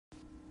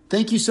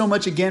Thank you so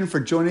much again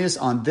for joining us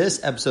on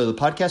this episode of the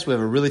podcast. We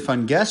have a really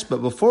fun guest, but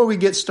before we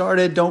get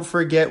started, don't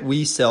forget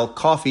we sell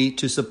coffee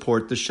to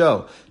support the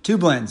show. Two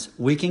blends,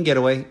 Weekend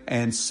Getaway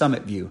and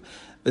Summit View.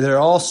 They're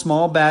all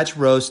small batch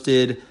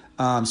roasted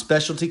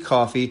specialty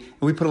coffee,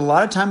 and we put a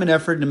lot of time and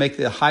effort to make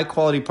the high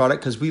quality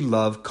product because we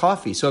love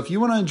coffee. So if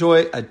you want to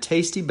enjoy a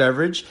tasty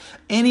beverage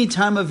any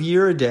time of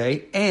year or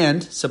day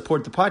and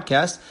support the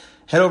podcast,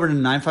 head over to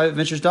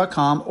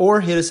 958ventures.com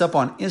or hit us up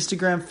on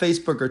Instagram,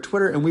 Facebook, or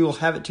Twitter, and we will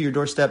have it to your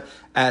doorstep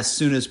as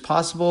soon as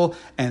possible.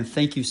 And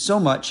thank you so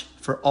much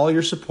for all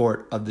your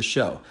support of the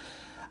show.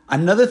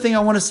 Another thing I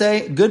want to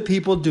say, good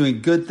people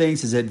doing good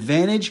things, is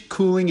Advantage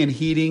Cooling and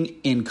Heating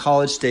in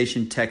College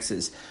Station,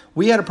 Texas.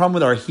 We had a problem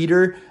with our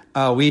heater.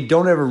 We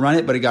don't ever run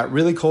it, but it got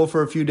really cold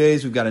for a few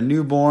days. We've got a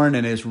newborn,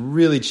 and it's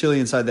really chilly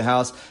inside the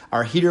house.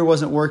 Our heater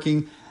wasn't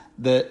working.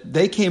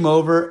 They came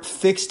over,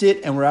 fixed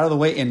it, and we're out of the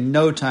way in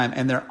no time.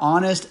 And they're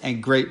honest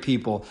and great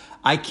people.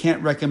 I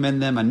can't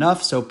recommend them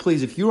enough. So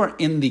please, if you are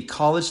in the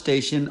College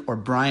Station or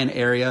Bryan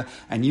area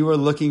and you are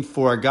looking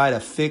for a guy to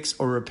fix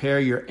or repair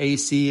your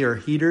AC or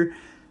heater,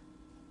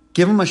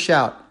 give them a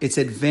shout. It's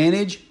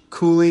Advantage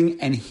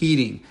Cooling and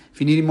Heating.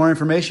 If you need any more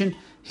information,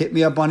 hit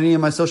me up on any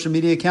of my social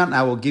media account and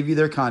I will give you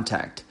their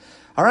contact.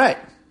 All right,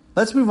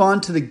 let's move on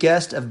to the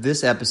guest of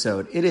this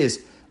episode. It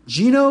is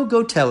Gino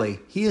Gotelli.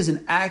 He is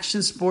an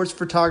action sports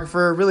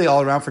photographer, really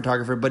all-around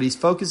photographer, but he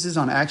focuses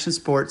on action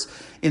sports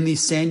in the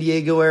San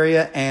Diego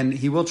area, and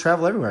he will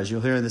travel everywhere, as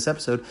you'll hear in this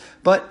episode.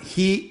 But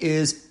he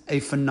is a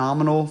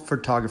phenomenal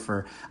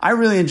photographer. I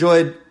really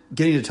enjoyed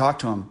getting to talk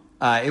to him.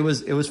 It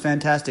was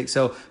fantastic.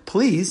 So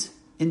please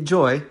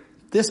enjoy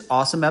this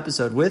awesome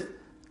episode with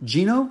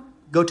Gino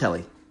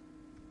Gotelli.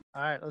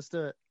 All right, let's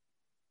do it.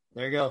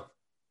 There you go.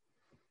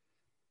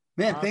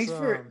 Man,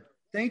 Awesome.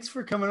 thanks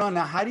for coming on.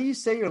 Now, how do you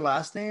say your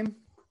last name?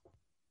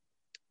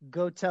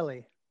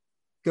 Gotelli.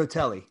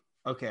 Gotelli.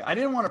 Okay. I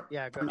didn't want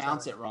to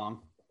pronounce Gotelli. it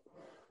wrong.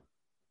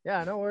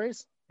 Yeah, no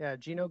worries. Yeah,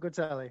 Gino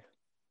Gotelli.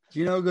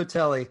 Gino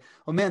Gotelli.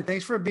 Well, man,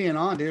 thanks for being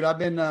on, dude. I've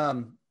been,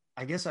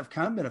 I guess I've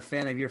kind of been a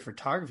fan of your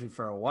photography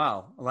for a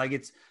while. Like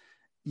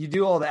you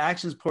do all the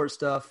action sport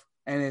stuff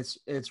and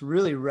it's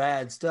really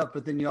rad stuff,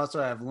 but then you also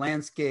have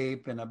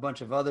landscape and a bunch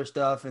of other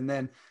stuff. And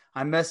then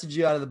I messaged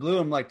you out of the blue.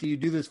 I'm like, do you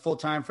do this full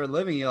time for a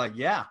living? You're like,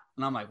 yeah.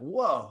 And I'm like,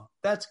 whoa,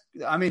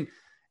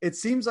 it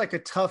seems like a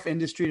tough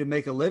industry to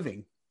make a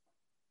living.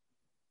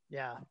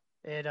 Yeah,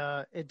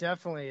 it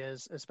definitely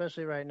is,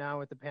 especially right now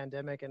with the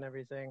pandemic and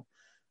everything.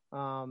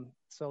 So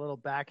a little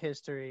back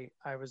history.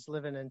 I was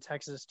living in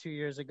Texas 2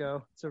 years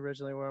ago. It's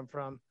originally where I'm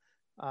from.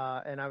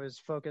 And I was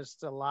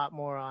focused a lot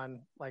more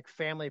on like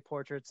family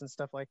portraits and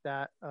stuff like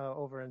that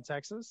over in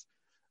Texas.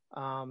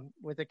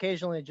 With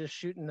occasionally just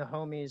shooting the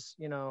homies,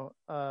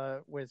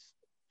 with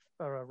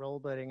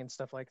rollerblading and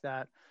stuff like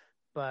that.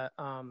 But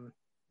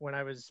when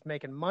I was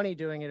making money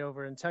doing it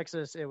over in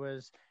Texas, it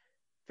was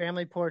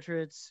family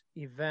portraits,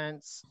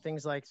 events,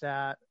 things like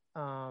that.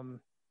 And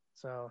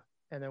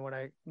then when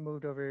I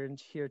moved over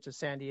here to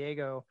San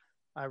Diego,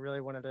 I really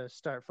wanted to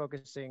start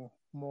focusing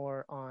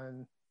more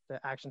on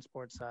the action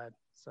sports side.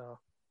 So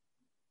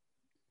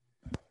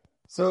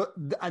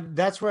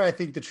that's where I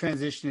think the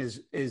transition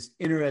is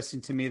interesting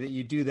to me, that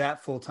you do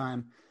that full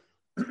time.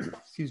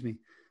 Excuse me,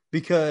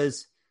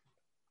 because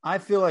I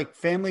feel like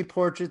family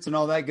portraits and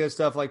all that good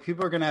stuff, like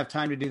people are going to have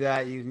time to do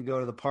that. You can go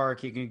to the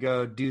park, you can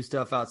go do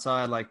stuff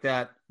outside like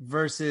that,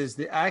 versus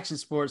the action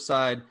sports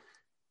side.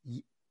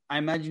 I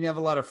imagine you have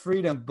a lot of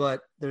freedom,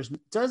 but is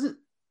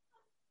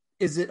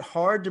it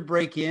hard to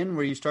break in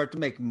where you start to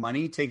make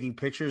money taking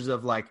pictures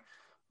of like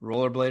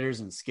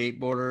rollerbladers and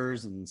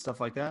skateboarders and stuff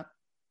like that?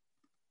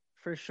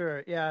 For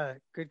sure. Yeah,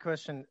 good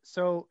question.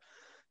 So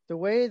the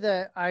way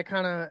that I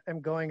kind of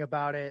am going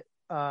about it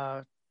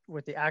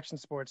with the action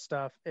sports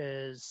stuff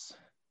is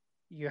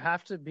you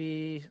have to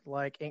be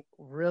like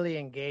really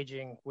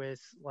engaging with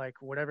like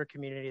whatever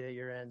community that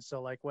you're in.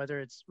 So like whether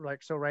it's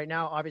like, so right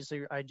now,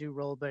 obviously I do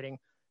rollerblading.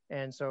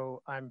 And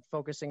so I'm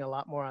focusing a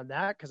lot more on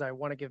that because I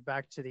want to give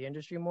back to the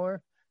industry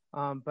more.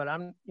 But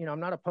I'm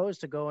not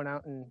opposed to going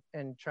out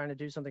and trying to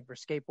do something for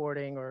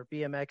skateboarding or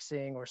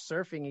BMXing or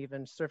surfing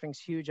even. Surfing's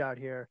huge out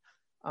here.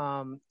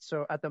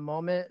 So at the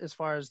moment, as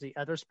far as the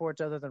other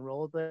sports other than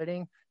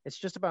rollerblading, it's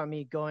just about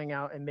me going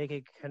out and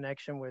making a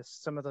connection with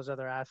some of those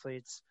other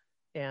athletes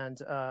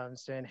and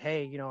saying,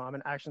 hey, I'm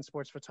an action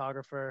sports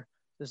photographer.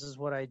 This is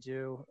what I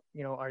do.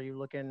 Are you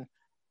looking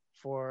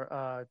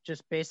for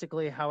just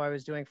basically how I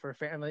was doing for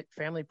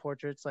family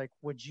portraits? Like,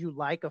 would you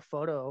like a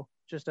photo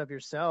just of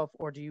yourself,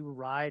 or do you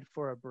ride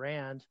for a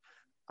brand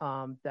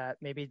that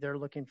maybe they're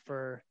looking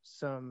for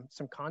some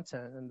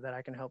content and that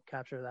I can help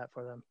capture that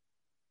for them?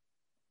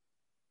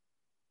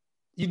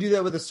 You do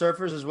that with the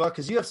surfers as well?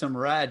 Because you have some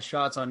rad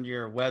shots on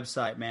your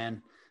website,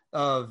 man,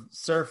 of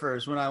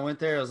surfers. When I went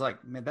there, I was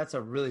like, man, that's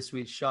a really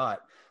sweet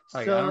shot.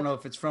 Like, I don't know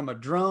if it's from a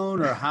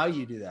drone or how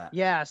you do that.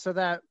 Yeah. So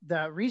that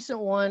recent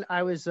one,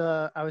 I was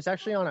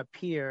actually on a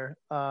pier.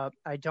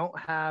 I don't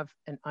have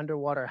an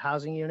underwater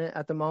housing unit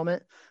at the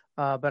moment,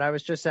 but I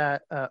was just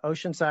at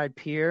Oceanside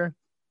Pier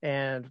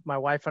and my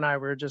wife and I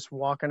were just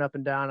walking up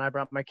and down. I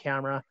brought my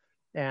camera,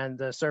 and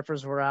the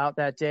surfers were out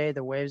that day.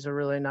 The waves are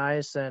really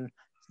nice, and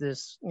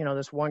this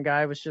one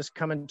guy was just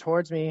coming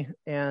towards me,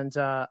 and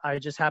I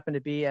just happened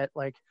to be at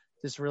like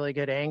this really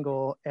good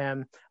angle.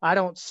 And I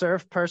don't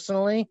surf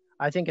personally.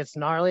 I think it's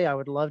gnarly. I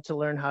would love to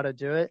learn how to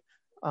do it,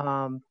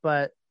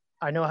 but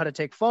I know how to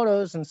take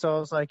photos, and so I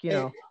was like,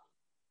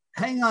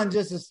 hang on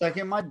just a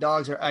second. My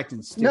dogs are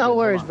acting stupid. No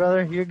worries,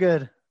 brother. You're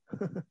good.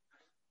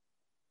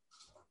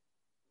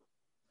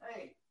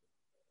 Hey.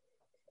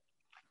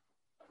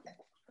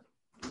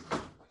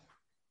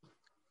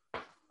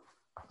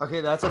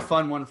 Okay, that's a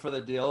fun one for the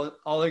deal.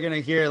 All they're going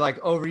to hear, like,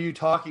 over you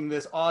talking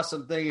this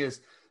awesome thing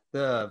is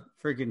the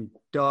freaking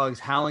dogs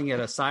howling at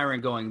a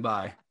siren going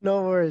by.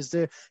 No worries,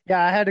 dude.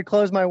 Yeah, I had to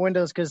close my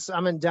windows because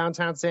I'm in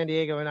downtown San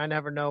Diego, and I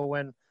never know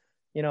when,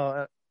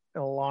 an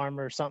alarm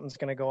or something's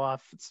going to go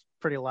off. It's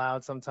pretty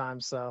loud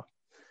sometimes. So,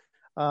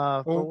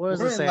 well, what was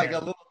we're I in saying? like a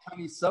little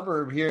tiny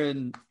suburb here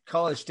in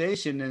College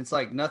Station, and it's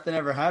like nothing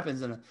ever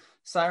happens, and a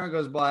siren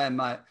goes by, and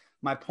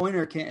my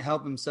pointer can't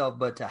help himself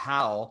but to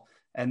howl.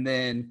 And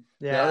then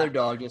the other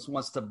dog just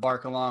wants to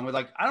bark along with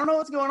like, I don't know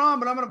what's going on,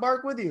 but I'm going to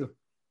bark with you.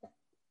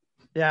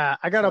 Yeah,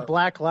 I got a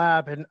black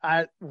lab, and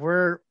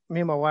me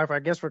and my wife, I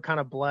guess we're kind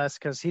of blessed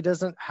because he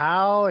doesn't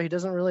howl. He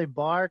doesn't really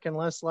bark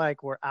unless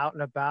like we're out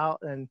and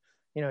about and,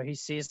 he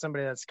sees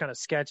somebody that's kind of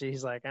sketchy.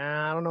 He's like,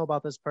 I don't know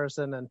about this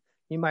person. And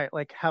he might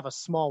like have a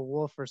small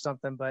wolf or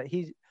something, but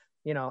he,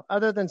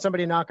 other than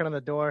somebody knocking on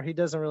the door, he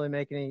doesn't really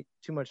make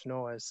too much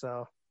noise.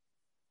 So.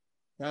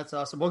 That's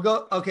awesome. We'll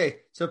go.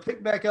 Okay. So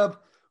pick back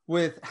up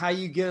with how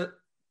you get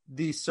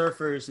these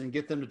surfers and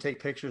get them to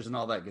take pictures and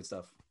all that good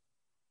stuff.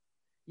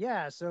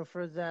 Yeah, so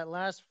for that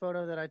last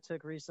photo that I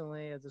took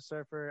recently as a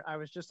surfer, I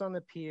was just on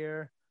the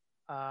pier.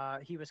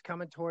 He was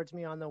coming towards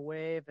me on the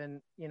wave,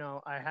 and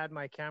I had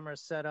my camera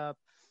set up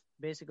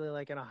basically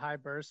like in a high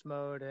burst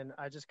mode, and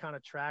I just kind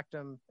of tracked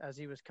him as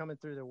he was coming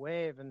through the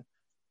wave. And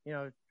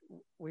I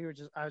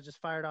was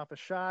just fired off a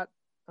shot,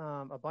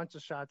 a bunch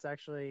of shots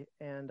actually,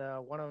 and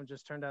one of them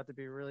just turned out to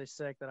be really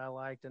sick that I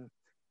liked, and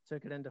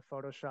took it into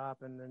Photoshop,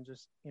 and then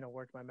just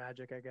worked my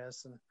magic, I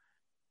guess, and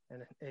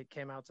it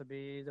came out to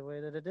be the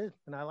way that it did,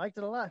 and I liked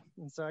it a lot.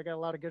 And so I got a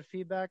lot of good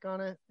feedback on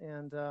it.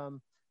 And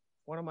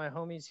one of my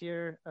homies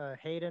here,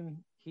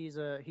 Hayden, he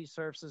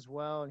surfs as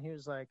well, and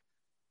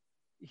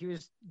he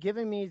was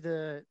giving me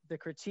the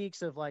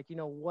critiques of like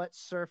what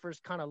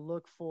surfers kind of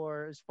look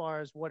for as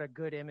far as what a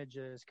good image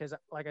is, because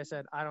like I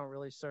said, I don't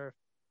really surf.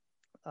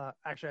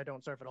 Actually, I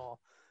don't surf at all.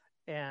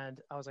 And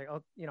I was like,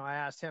 I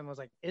asked him, I was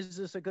like, is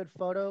this a good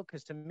photo?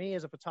 Because to me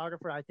as a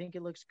photographer, I think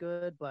it looks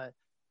good, but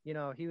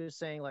he was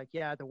saying like,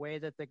 yeah, the way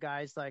that the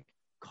guy's like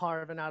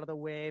carving out of the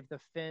wave, the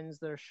fins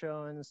they're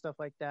showing and stuff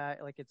like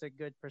that, like it's a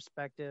good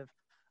perspective.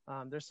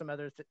 There's some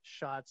other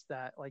shots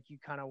that like you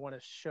kind of want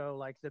to show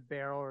like the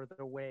barrel or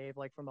the wave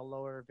like from a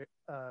lower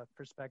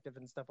perspective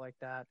and stuff like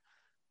that.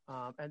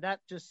 And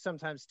that just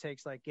sometimes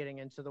takes like getting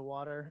into the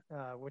water,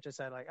 which I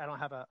said, like I don't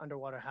have an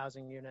underwater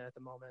housing unit at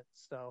the moment.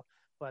 So,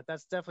 but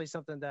that's definitely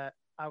something that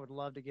I would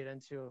love to get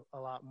into a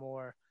lot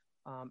more.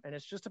 And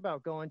it's just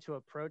about going to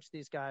approach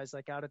these guys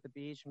like out at the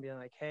beach and being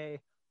like, hey,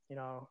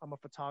 I'm a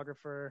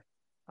photographer.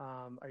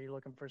 Are you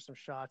looking for some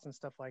shots and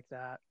stuff like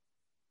that?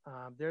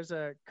 There's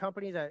a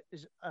company that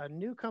is a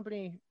new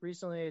company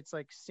recently. It's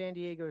like San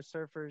Diego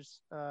Surfers.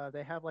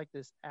 They have like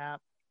this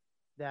app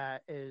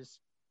that is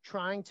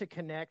trying to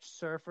connect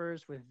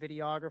surfers with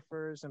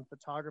videographers and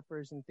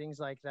photographers and things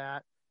like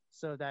that,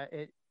 so that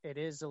it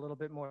is a little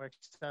bit more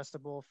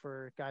accessible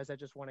for guys that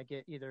just want to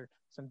get either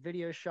some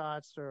video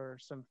shots or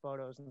some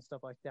photos and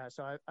stuff like that.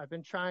 So I've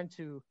been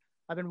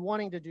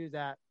wanting to do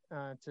that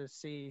to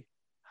see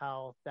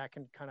how that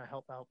can kind of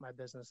help out my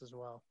business as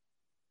well.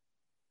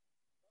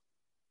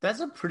 That's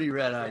a pretty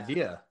rad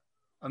idea.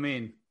 I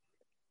mean,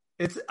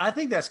 I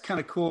think that's kind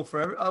of cool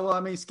for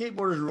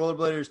skateboarders and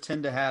rollerbladers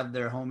tend to have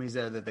their homies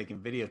there that they can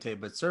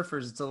videotape, but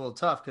surfers, it's a little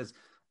tough because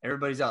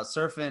everybody's out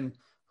surfing.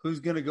 Who's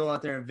going to go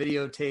out there and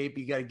videotape?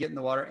 You got to get in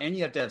the water, and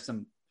you have to have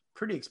some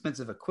pretty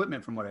expensive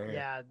equipment from what I hear.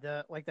 Yeah.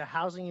 The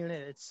housing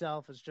unit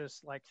itself is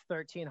just like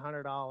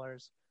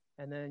 $1,300.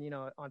 And then,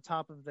 on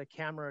top of the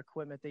camera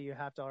equipment that you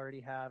have to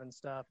already have and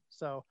stuff.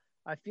 So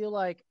I feel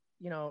like,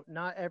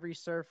 not every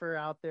surfer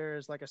out there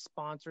is like a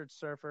sponsored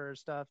surfer or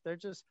stuff.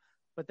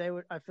 But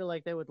I feel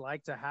like they would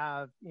like to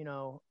have,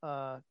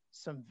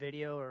 some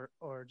video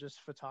or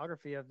just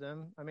photography of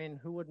them. I mean,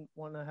 who wouldn't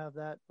want to have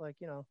that, like,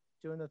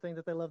 doing the thing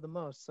that they love the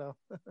most. So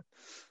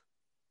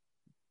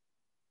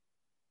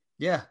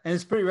yeah. And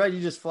it's pretty rad.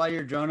 You just fly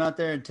your drone out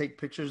there and take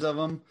pictures of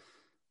them.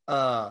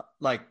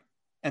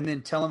 And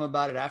then tell them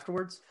about it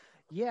afterwards.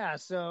 Yeah.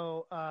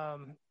 So,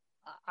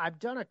 I've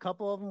done a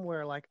couple of them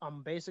where like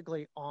I'm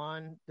basically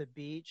on the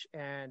beach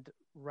and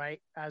right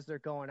as they're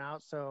going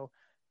out. So,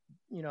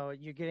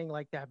 you're getting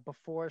like that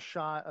before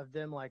shot of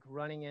them like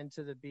running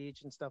into the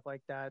beach and stuff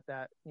like that,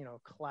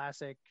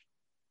 classic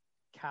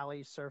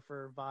Cali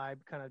surfer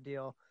vibe kind of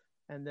deal.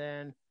 And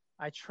then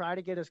I try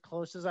to get as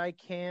close as I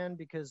can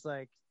because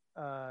like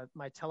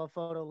my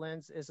telephoto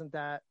lens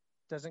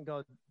doesn't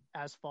go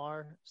as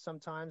far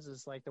sometimes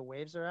as like the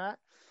waves are at.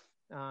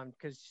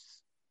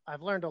 Because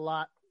I've learned a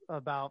lot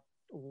about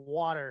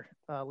water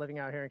living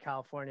out here in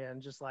California,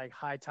 and just like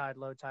high tide,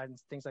 low tide, and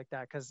things like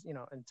that. Because in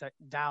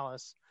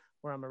Dallas,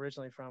 where I'm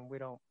originally from, we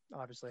don't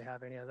obviously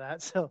have any of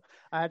that. So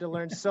I had to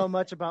learn so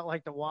much about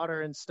like the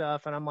water and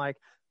stuff. And I'm like,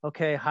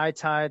 okay, high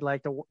tide,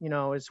 like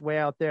it's way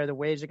out there. The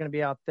waves are going to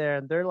be out there.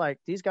 And they're like,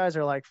 these guys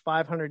are like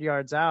 500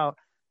 yards out.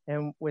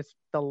 And with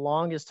the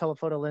longest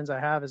telephoto lens I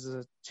have is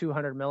a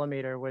 200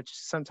 millimeter, which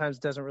sometimes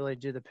doesn't really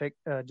do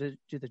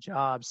the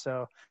job.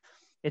 So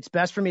it's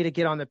best for me to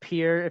get on the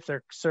pier if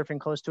they're surfing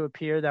close to a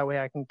pier. That way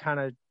I can kind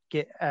of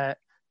get at,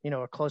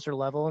 a closer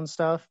level and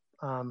stuff.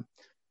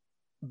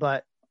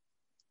 But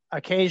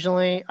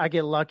occasionally I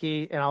get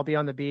lucky and I'll be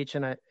on the beach,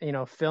 and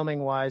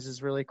filming wise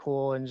is really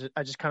cool. And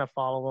I just kind of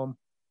follow them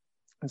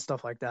and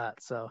stuff like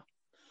that. So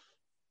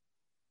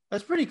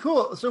that's pretty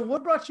cool. So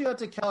what brought you out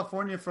to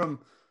California from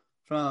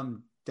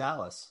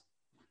Dallas?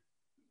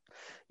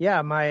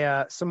 Yeah,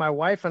 my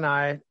wife and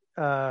I,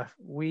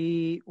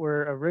 we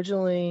were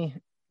originally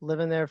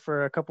living there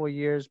for a couple of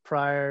years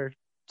prior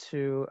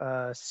to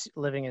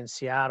living in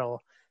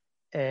Seattle.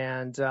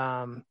 And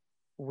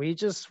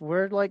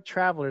we're like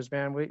travelers,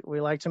 man.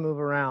 We like to move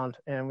around,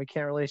 and we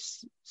can't really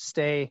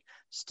stay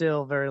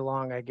still very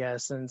long, I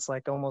guess. And it's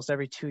like almost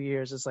every 2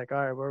 years, it's like, all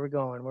right, where are we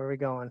going? Where are we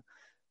going?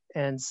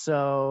 And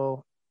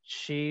so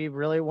she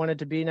really wanted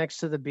to be next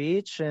to the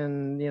beach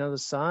and, the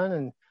sun,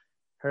 and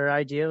her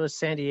idea was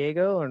San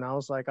Diego. And I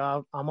was like,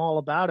 oh, I'm all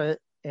about it.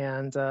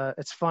 And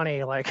it's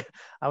funny, like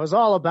I was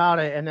all about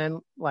it. And then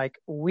like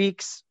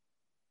weeks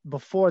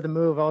before the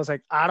move, I was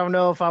like, I don't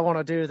know if I want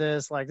to do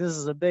this. Like, this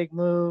is a big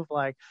move.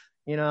 Like,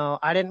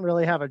 I didn't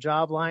really have a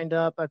job lined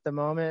up at the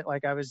moment.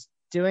 Like, I was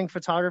doing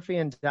photography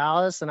in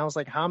Dallas, and I was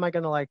like, how am I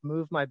going to like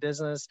move my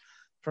business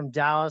from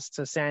Dallas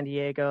to San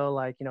Diego?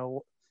 Like,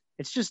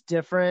 it's just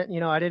different.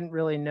 I didn't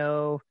really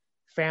know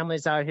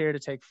families out here to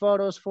take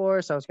photos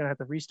for, so I was going to have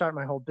to restart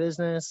my whole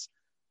business.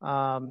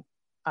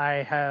 I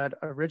had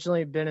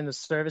originally been in the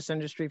service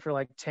industry for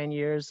like 10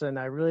 years, and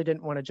I really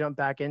didn't want to jump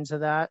back into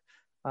that.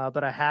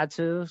 But I had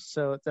to,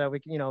 so that we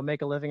can,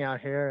 make a living out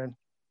here, and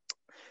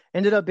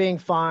ended up being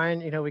fine.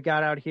 We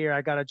got out here.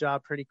 I got a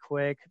job pretty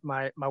quick.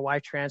 My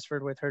wife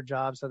transferred with her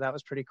job, so that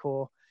was pretty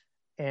cool.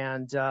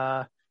 And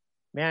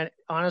man,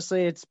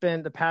 honestly, it's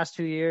been the past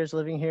 2 years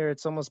living here.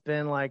 It's almost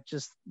been like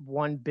just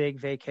one big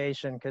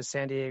vacation, because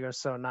San Diego is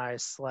so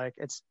nice. Like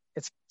it's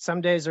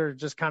some days are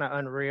just kind of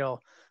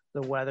unreal.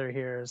 The weather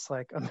here is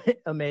like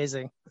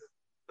amazing.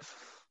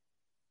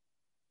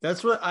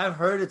 That's what I've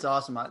heard. It's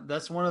awesome.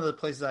 That's one of the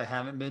places I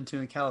haven't been to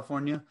in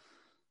California.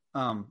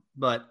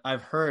 But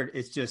I've heard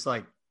it's just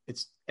like,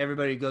 it's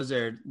everybody goes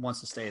there,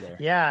 wants to stay there.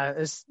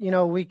 Yeah.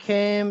 We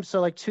came,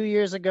 so like 2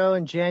 years ago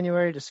in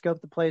January to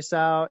scope the place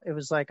out. It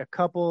was like a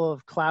couple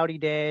of cloudy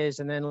days.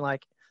 And then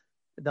like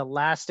the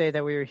last day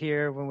that we were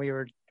here, when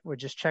we're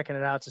just checking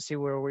it out to see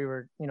where we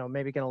were,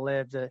 maybe going to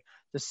live, the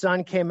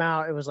sun came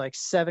out. It was like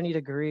 70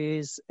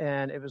 degrees,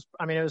 and it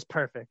was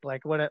perfect.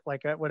 Like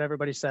what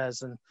everybody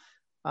says. And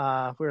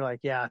we were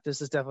like, yeah,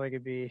 this is definitely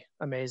going to be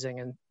amazing.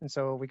 And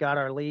so we got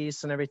our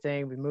lease and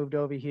everything. We moved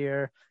over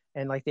here,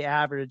 and like the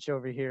average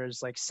over here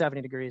is like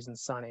 70 degrees and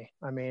sunny.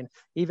 I mean,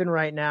 even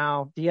right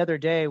now, the other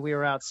day we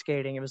were out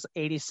skating, it was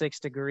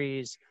 86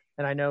 degrees.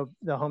 And I know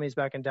the homies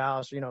back in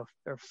Dallas,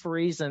 they're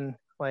freezing,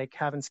 like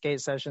having skate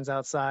sessions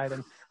outside.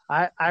 And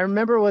I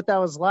remember what that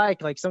was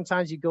like. Like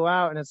sometimes you go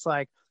out and it's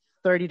like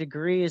 30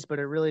 degrees, but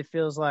it really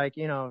feels like,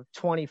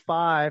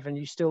 25, and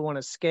you still want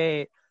to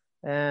skate.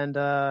 And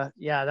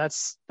yeah,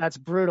 that's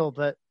brutal.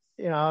 But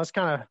I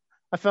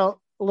felt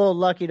a little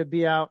lucky to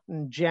be out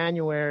in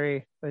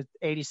January with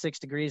 86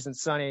 degrees and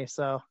sunny.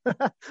 So I'm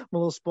a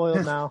little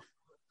spoiled now.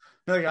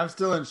 Like, I'm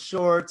still in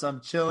shorts.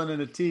 I'm chilling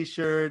in a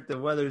t-shirt. The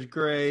weather's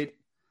great.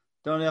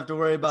 Don't have to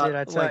worry about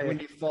like when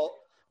you fall.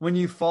 When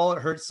you fall,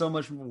 it hurts so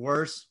much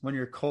worse. When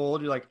you're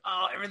cold, you're like,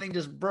 oh, everything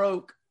just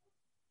broke.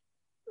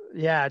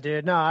 Yeah,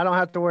 dude. No, I don't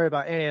have to worry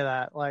about any of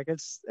that. Like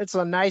it's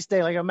a nice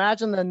day. Like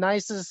imagine the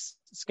nicest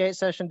skate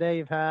session day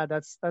you've had.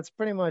 That's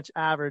pretty much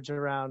average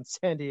around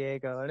San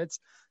Diego, and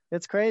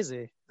it's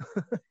crazy.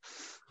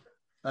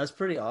 That's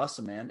pretty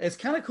awesome, man. It's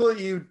kind of cool that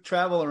you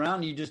travel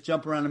around. You just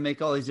jump around and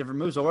make all these different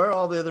moves. So where are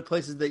all the other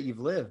places that you've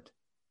lived?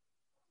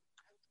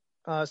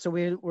 So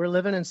we're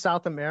living in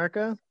South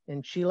America,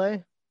 in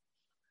Chile.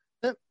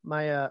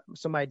 My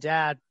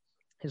dad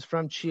is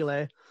from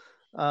Chile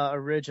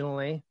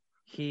originally.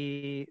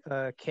 He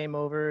came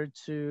over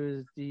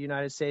to the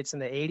United States in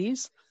the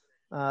 80s.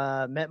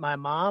 Met my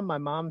mom. My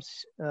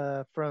mom's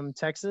from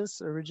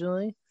Texas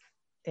originally,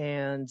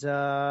 and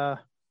I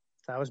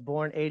was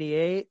born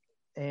 88,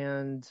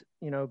 and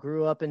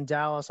grew up in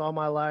Dallas all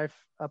my life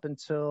up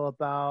until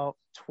about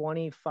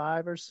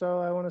 25 or so,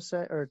 I want to say,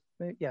 or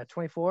yeah,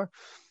 24.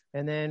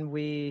 And then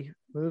we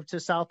moved to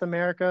South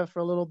America for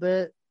a little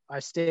bit. I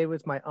stayed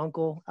with my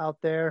uncle out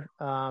there.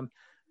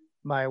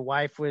 My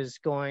wife was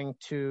going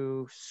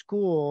to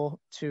school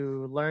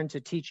to learn to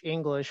teach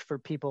English for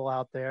people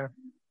out there.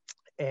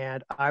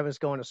 and I was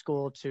going to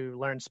school to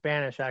learn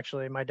Spanish.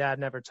 Actually, my dad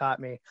never taught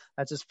me.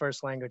 That's his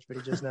first language, but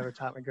he just never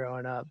taught me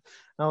growing up.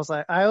 And I was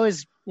like, I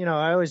always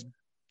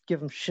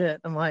give him shit.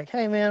 I'm like,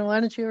 hey man, why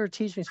didn't you ever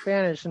teach me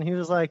Spanish? And he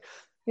was like,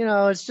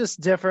 it's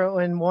just different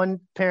when one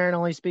parent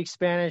only speaks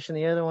Spanish and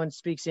the other one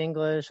speaks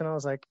English. And I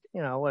was like,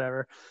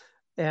 whatever.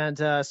 And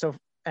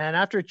and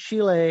after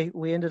Chile,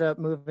 we ended up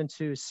moving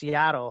to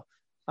Seattle.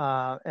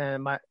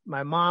 And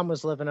my mom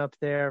was living up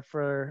there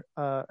for,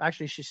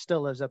 actually, she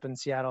still lives up in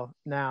Seattle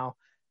now.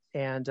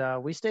 And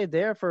we stayed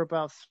there for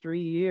about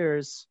 3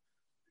 years.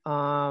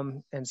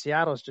 And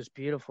Seattle is just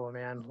beautiful,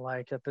 man.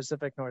 Like the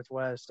Pacific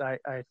Northwest.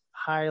 I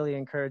highly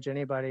encourage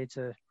anybody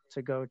to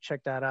go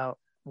check that out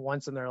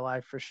once in their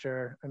life for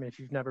sure. I mean, if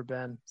you've never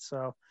been.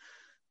 So,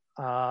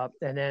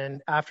 and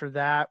then after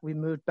that, we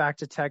moved back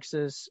to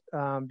Texas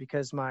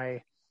because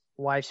my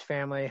wife's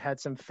family had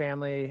some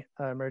family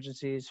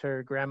emergencies.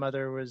 Her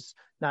grandmother was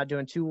not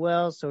doing too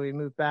well, so we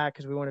moved back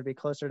because we wanted to be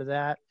closer to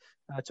that,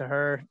 to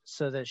her,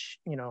 so that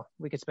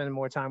we could spend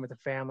more time with the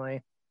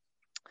family,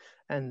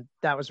 and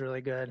that was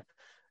really good.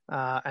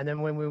 And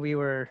then when we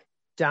were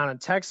down in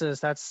Texas,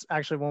 that's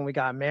actually when we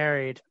got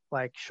married,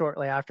 like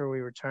shortly after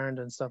we returned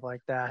and stuff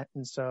like that.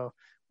 And so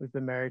we've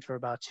been married for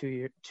about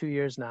 2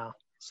 years now,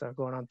 so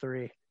going on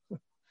 3.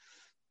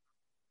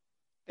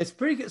 It's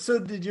pretty good. So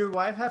did your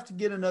wife have to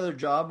get another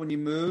job when you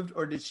moved,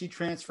 or did she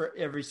transfer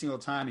every single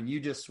time and you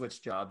just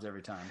switched jobs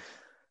every time?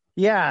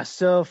 Yeah.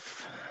 So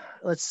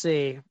let's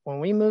see. When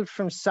we moved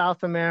from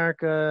South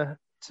America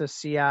to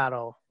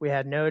Seattle, we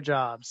had no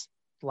jobs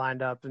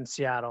lined up in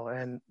Seattle.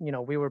 And,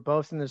 we were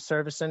both in the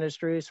service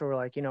industry. So we're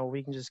like,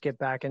 we can just get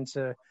back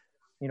into,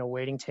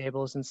 waiting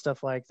tables and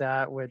stuff like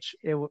that, which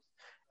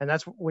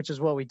is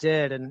what we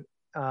did. And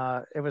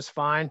it was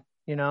fine.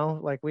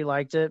 Like we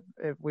liked it.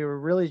 We were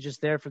really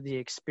just there for the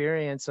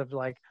experience of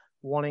like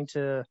wanting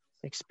to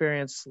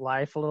experience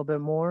life a little bit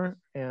more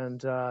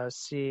and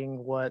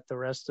seeing what the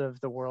rest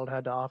of the world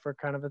had to offer,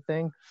 kind of a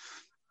thing.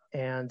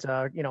 And,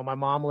 my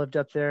mom lived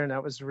up there and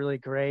that was really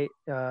great.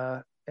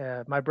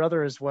 My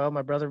brother as well.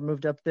 My brother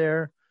moved up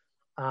there.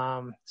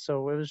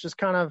 So it was just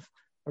kind of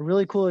a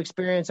really cool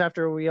experience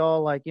after we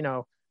all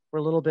were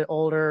a little bit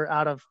older,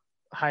 out of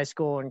high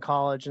school and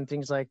college and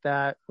things like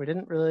that.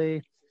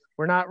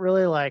 We're not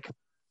really like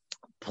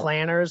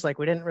planners. Like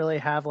we didn't really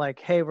have like,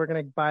 hey, we're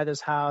going to buy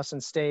this house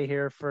and stay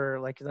here for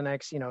like the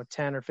next,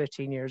 10 or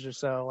 15 years or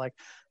so. Like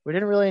we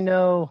didn't really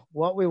know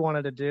what we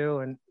wanted to do.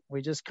 And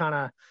we just kind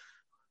of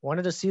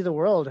wanted to see the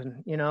world.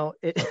 And,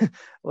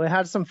 we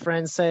had some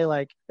friends say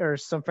or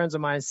some friends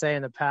of mine say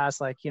in the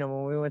past,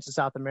 when we went to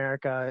South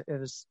America, it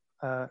was,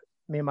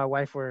 me and my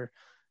wife were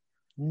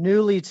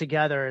newly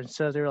together. And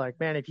so they were like,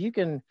 man, if you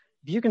can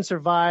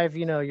survive,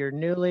 your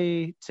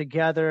newly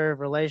together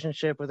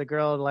relationship with a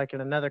girl like in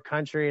another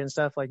country and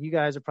stuff, like you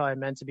guys are probably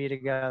meant to be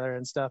together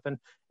and stuff. And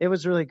it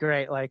was really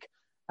great. Like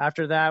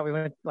after that, we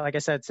went, like I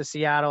said, to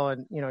Seattle,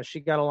 and, she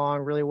got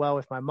along really well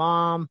with my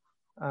mom.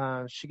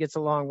 She gets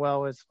along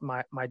well with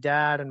my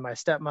dad and my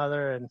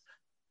stepmother, and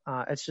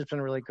it's just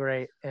been really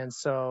great. And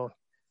so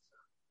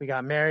we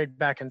got married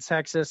back in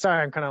Texas.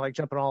 Sorry, I'm kind of like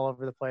jumping all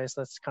over the place.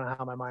 That's kind of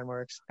how my mind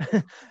works.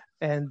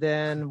 And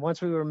then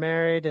once we were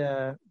married,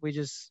 we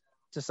just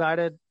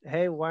decided,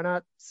 hey, why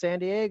not San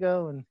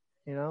Diego? And,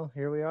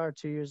 here we are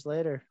 2 years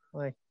later.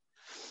 Like,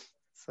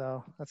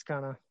 so that's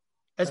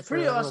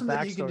pretty awesome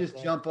that you can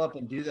just jump up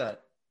and do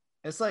that.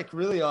 It's like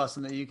really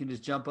awesome that you can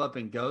just jump up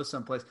and go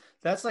someplace.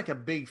 That's like a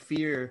big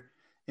fear.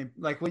 And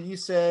like what you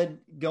said,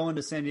 going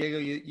to San Diego,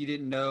 you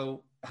didn't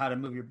know how to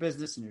move your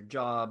business and your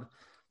job.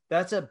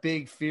 That's a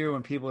big fear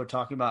when people are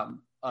talking about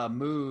a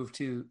move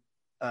to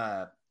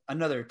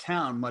another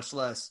town, much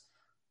less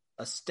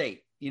a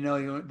state.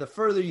 The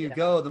further you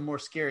go, the more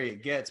scary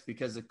it gets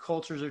because the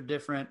cultures are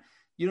different.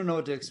 You don't know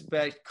what to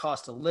expect.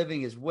 Cost of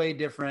living is way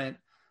different.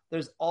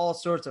 There's all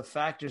sorts of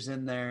factors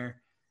in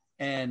there.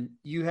 And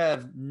you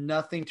have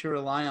nothing to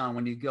rely on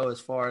when you go as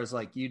far as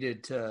like you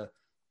did to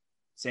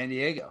San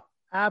Diego.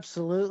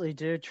 Absolutely,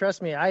 dude.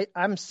 Trust me.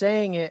 I'm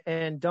saying it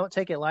and don't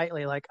take it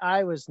lightly. Like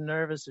I was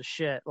nervous as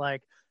shit.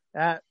 Like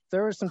there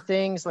were some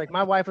things like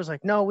my wife was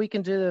like, no, we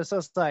can do this. I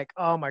was like,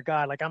 oh my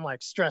God. Like I'm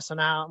like stressing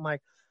out. I'm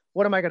like,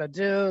 what am I going to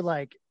do?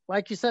 Like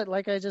you said,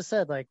 like I just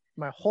said, like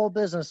my whole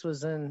business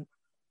was in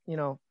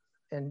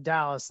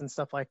Dallas and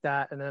stuff like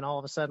that. And then all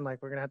of a sudden,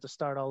 like we're going to have to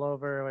start all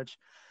over, which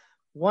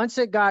once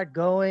it got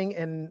going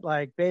and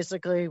like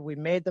basically we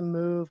made the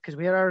move because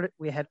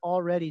we had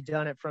already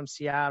done it from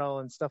Seattle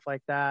and stuff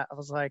like that. I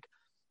was like,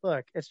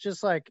 look, it's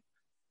just like,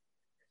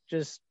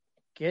 just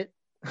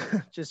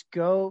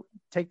go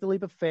take the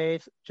leap of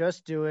faith,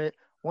 just do it.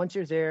 Once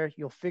you're there,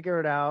 you'll figure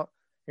it out.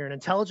 You're an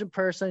intelligent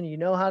person. You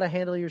know how to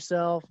handle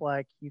yourself.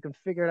 Like you can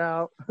figure it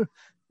out,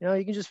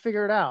 you can just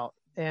figure it out.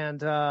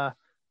 And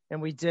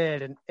we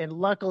did. And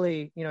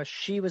luckily,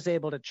 she was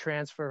able to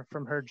transfer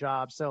from her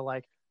job. So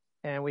like,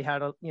 and we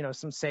had,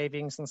 some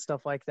savings and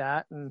stuff like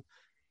that. And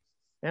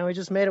we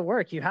just made it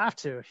work. You have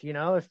to,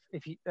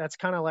 if you, that's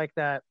kind of like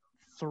that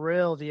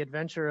thrill, the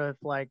adventure of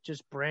like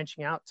just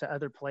branching out to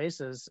other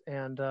places.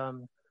 And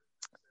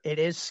it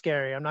is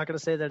scary. I'm not going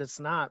to say that it's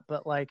not,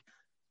 but like,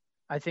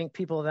 I think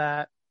people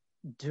that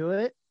do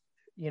it,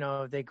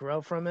 they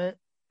grow from it,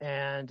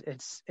 and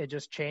it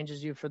just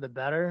changes you for the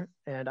better.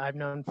 And I've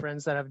known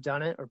friends that have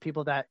done it, or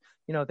people that,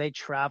 they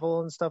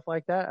travel and stuff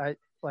like that.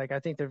 I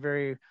think they're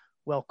very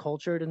well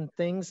cultured in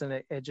things,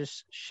 and it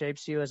just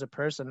shapes you as a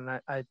person.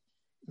 And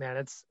man,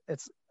 it's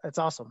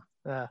awesome.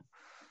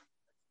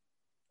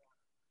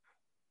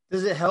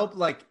 Does it help,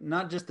 like,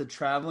 not just the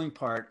traveling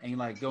part and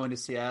like going to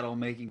Seattle,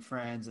 making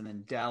friends, and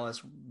then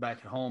Dallas back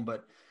at home,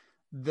 but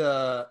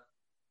the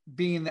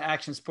being in the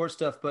action sports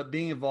stuff, but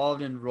being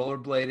involved in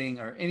rollerblading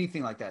or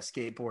anything like that,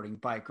 skateboarding,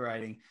 bike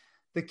riding,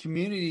 the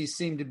communities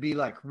seem to be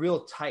like real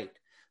tight.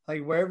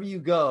 Like wherever you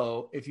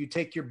go, if you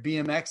take your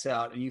BMX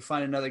out and you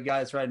find another guy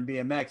that's riding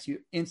BMX, you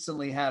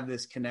instantly have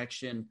this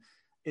connection.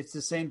 It's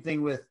the same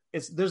thing with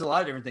there's a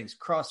lot of different things,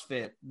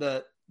 CrossFit,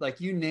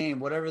 like you name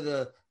whatever,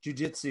 the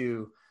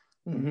jujitsu,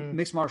 Mm-hmm.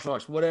 mixed martial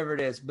arts, whatever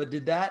it is. But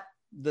did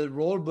the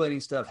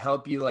rollerblading stuff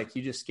help you? Like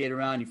you just skate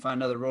around, you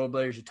find other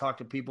rollerbladers, you talk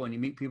to people and you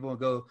meet people and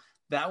go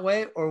that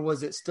way? Or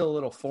was it still a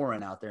little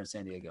foreign out there in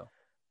San Diego?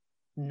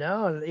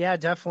 No, yeah,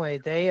 definitely.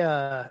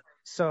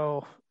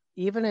 So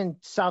even in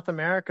South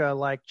America,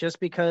 like just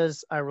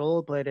because I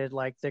rollerbladed,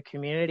 like the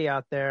community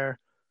out there,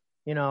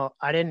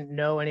 I didn't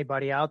know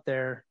anybody out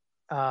there,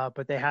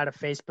 but they had a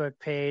Facebook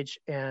page,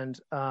 and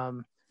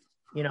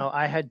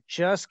I had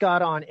just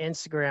got on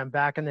Instagram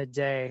back in the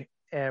day,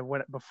 and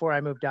before I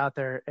moved out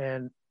there,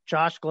 and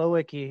Josh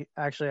Glowicki,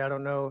 actually, I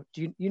don't know,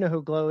 do you know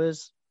who Glow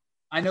is?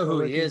 I know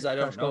who he Glowicki, is. I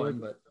don't Josh know Glowicki. him,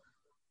 but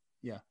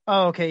yeah.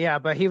 Oh, okay, yeah,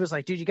 but he was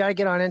like, dude, you got to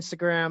get on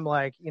Instagram.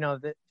 Like,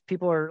 the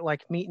people are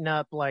like meeting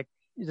up. Like,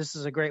 this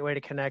is a great way to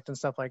connect and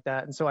stuff like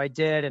that. And so I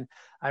did, and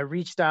I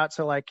reached out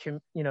to like,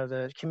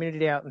 the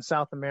community out in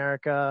South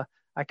America.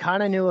 I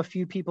kind of knew a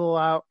few people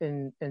out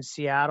in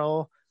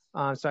Seattle,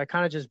 so I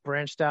kind of just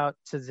branched out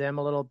to them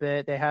a little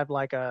bit. They had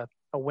like a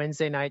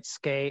Wednesday night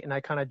skate, and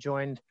I kind of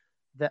joined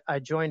that. I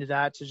joined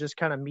that to just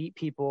kind of meet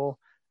people.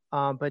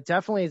 But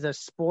definitely the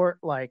sport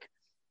like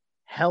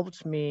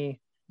helped me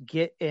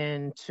get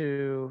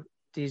into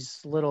these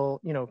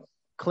little,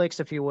 cliques,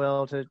 if you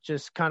will, to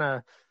just kind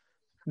of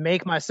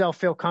make myself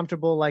feel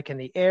comfortable, like in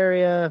the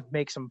area,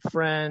 make some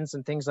friends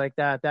and things like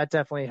that. That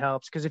definitely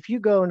helps. Because if you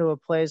go into a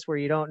place where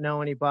you don't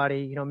know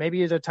anybody, maybe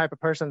you're the type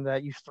of person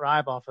that you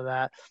thrive off of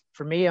that.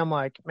 For me, I'm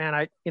like, man,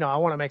 I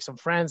want to make some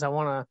friends. I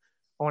want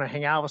to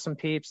hang out with some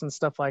peeps and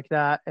stuff like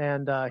that.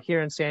 And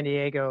here in San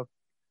Diego,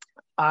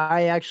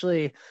 I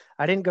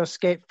didn't go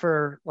skate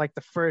for like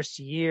the first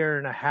year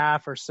and a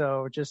half or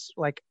so. Just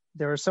like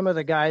there were some of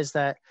the guys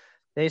that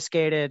they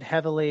skated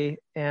heavily,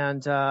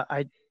 and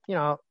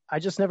I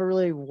just never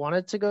really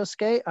wanted to go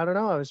skate. I don't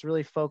know. I was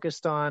really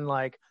focused on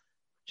like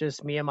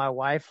just me and my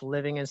wife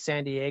living in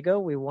San Diego.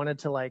 We wanted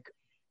to like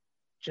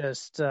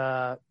just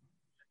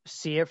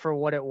see it for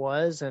what it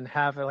was and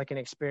have like an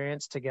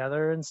experience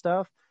together and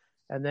stuff.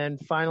 And then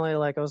finally,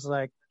 like I was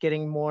like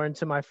getting more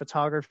into my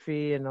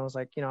photography, and I was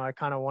like, I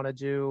kind of want to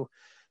do,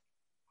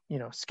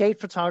 skate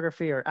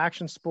photography or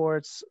action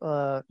sports.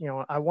 I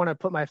want to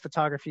put my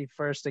photography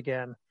first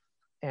again.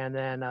 And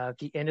then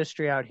the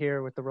industry out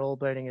here with the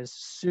rollerblading is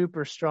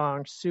super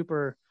strong,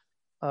 super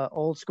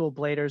old school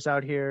bladers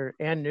out here,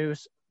 and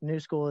new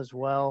school as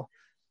well.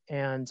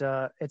 And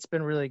it's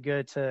been really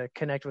good to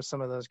connect with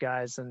some of those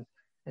guys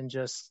and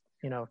just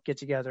get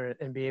together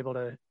and be able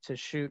to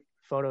shoot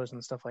photos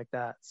and stuff like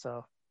that.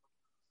 So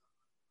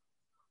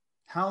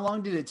How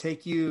long did it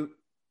take you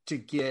to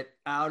get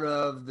out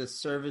of the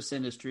service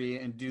industry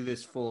and do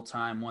this full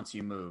time once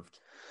you moved?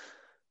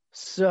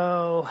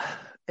 So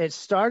it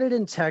started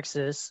in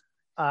Texas.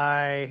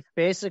 I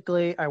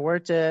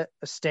worked at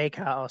a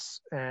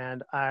steakhouse,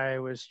 and I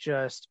was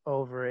just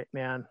over it,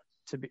 man.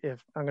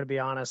 If I'm going to be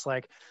honest,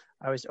 like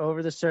I was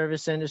over the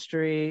service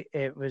industry.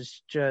 It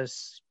was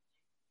just,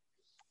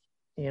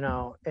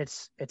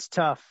 it's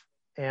tough.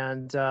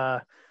 And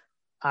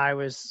I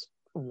was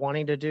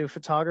wanting to do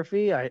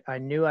photography. I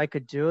knew I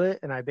could do it.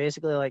 And I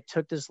basically like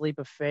took this leap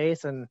of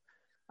faith, and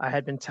I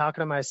had been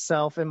talking to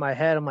myself in my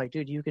head. I'm like,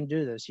 dude, you can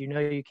do this.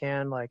 You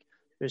can. Like,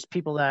 there's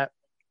people that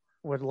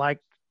would like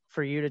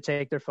for you to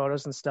take their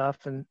photos and stuff.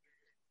 And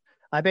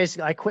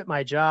I quit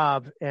my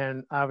job,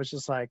 and I was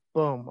just like,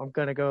 boom, I'm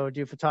going to go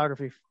do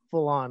photography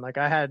full on. Like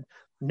I had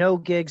no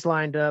gigs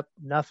lined up,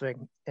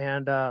 nothing.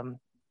 And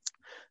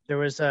there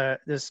was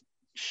this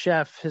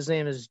chef, his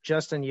name is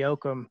Justin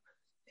Yoakum,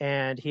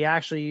 and he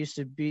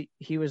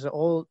was an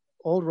old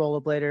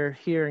rollerblader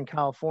here in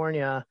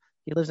California.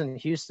 He lives in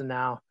Houston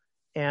now.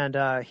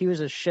 And he was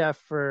a chef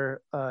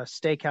for a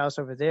steakhouse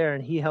over there,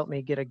 and he helped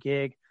me get a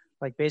gig,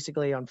 like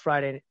basically on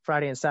Friday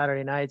and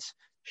Saturday nights,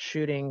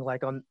 shooting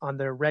like on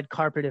their red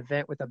carpet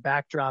event with a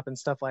backdrop and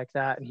stuff like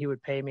that. And he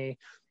would pay me,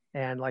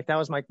 and like that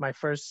was my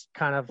first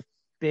kind of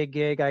big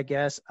gig, I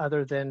guess,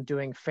 other than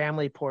doing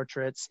family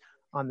portraits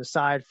on the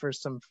side for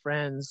some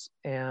friends.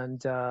 And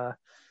then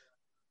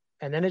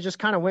it just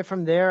kind of went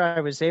from there.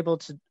 I was able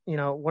to,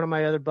 one of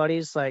my other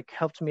buddies like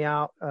helped me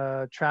out,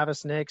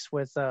 Travis Nix,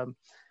 with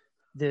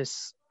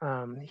this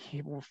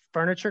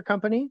furniture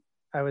company.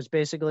 I was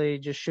basically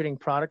just shooting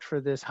product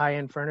for this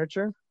high-end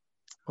furniture,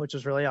 which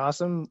was really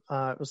awesome.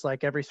 It was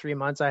like every 3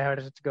 months I had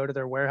to go to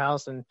their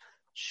warehouse and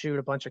shoot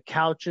a bunch of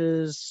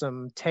couches,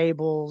 some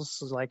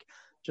tables, like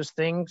just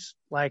things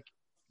like,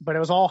 but it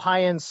was all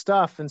high-end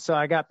stuff. And so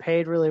I got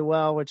paid really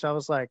well, which I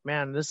was like,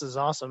 man, this is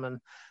awesome.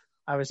 And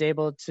I was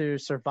able to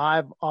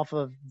survive off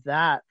of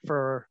that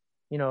for,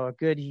 a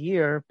good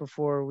year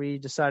before we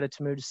decided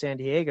to move to San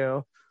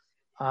Diego.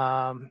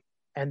 And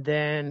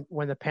then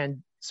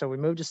so we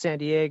moved to San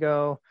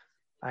Diego.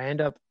 I end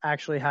up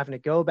actually having to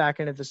go back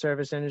into the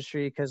service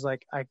industry because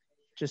like I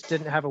just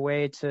didn't have a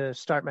way to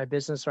start my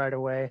business right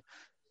away.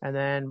 And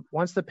then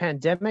once the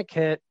pandemic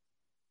hit,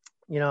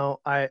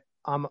 I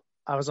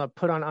was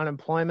put on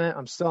unemployment.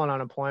 I'm still on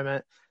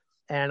unemployment,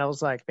 and I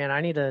was like, man,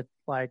 I need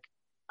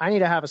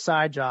to have a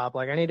side job.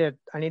 Like I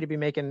need to be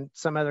making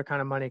some other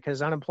kind of money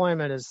because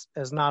unemployment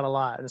is not a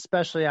lot, and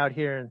especially out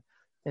here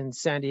in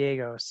San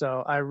Diego.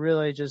 So I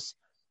really just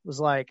was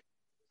like,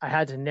 I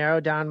had to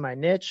narrow down my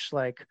niche.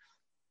 Like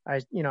I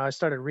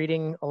started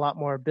reading a lot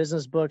more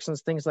business books and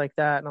things like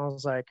that. And I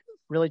was like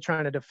really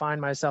trying to define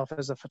myself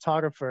as a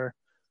photographer.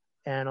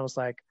 And I was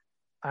like,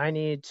 I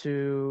need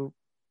to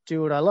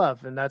do what I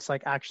love. And that's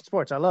like action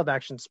sports. I love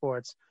action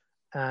sports.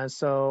 And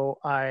so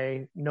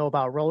I know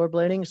about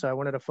rollerblading. So I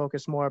wanted to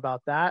focus more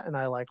about that. And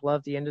I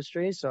love the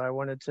industry. So I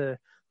wanted to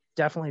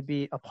definitely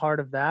be a part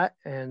of that.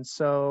 And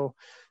so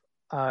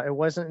it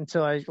wasn't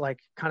until I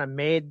kind of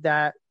made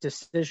that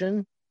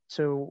decision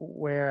to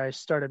where I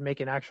started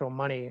making actual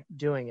money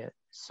doing it.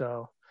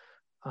 So,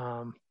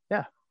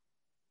 yeah.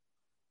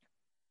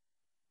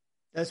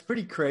 That's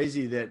pretty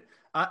crazy that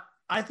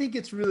I think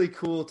it's really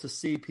cool to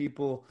see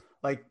people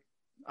like,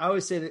 I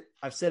always say that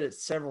I've said it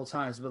several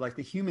times, but like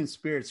the human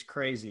spirit's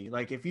crazy.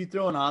 Like if you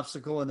throw an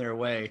obstacle in their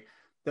way,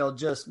 they'll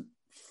just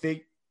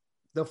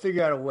they'll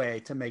figure out a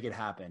way to make it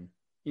happen.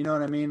 You know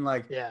what I mean?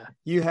 Like, yeah,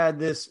 you had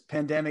this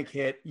pandemic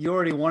hit, you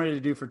already wanted to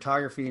do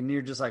photography and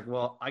you're just like,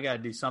 well, I got to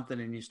do something.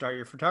 And you start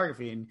your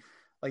photography. And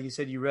like you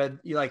said,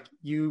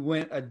 you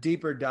went a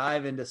deeper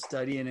dive into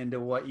studying into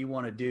what you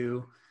want to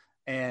do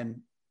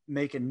and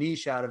make a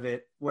niche out of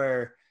it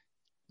where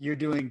you're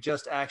doing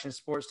just action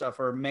sports stuff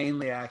or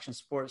mainly action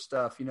sports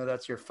stuff.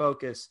 That's your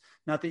focus.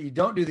 Not that you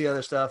don't do the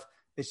other stuff.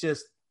 It's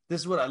just,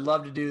 this is what I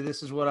love to do.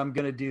 This is what I'm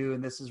going to do.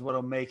 And this is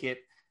what'll make it.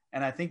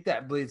 And I think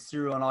that bleeds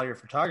through on all your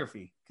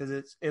photography because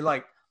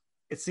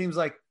it seems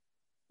like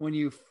when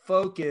you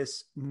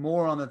focus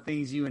more on the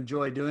things you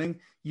enjoy doing,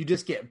 you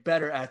just get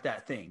better at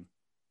that thing.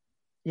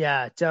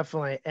 Yeah,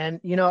 definitely. And,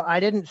 I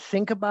didn't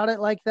think about it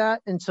like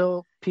that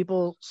until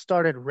people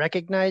started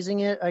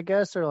recognizing it, I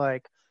guess, or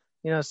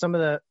some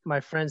of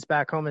my friends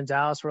back home in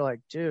Dallas were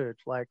like, dude,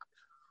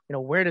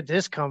 where did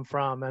this come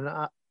from? And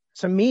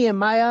to me, in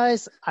my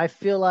eyes, I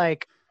feel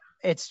like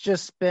it's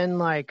just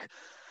been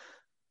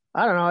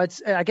I don't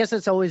know. I guess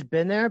it's always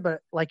been there, but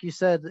like you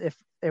said, if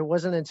it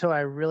wasn't until I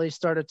really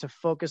started to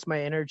focus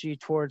my energy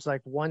towards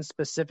one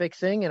specific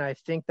thing. And I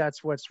think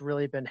that's what's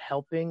really been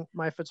helping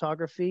my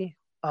photography,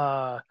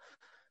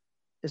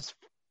 is,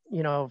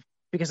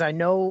 because I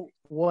know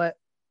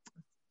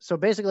so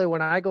basically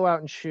when I go out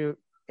and shoot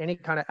any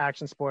kind of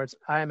action sports,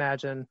 I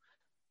imagine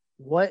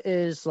what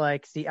is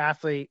the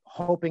athlete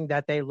hoping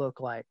that they look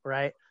like.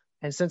 Right.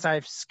 And since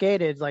I've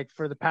skated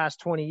for the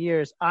past 20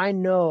 years, I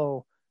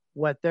know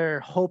what they're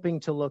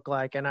hoping to look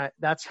like. And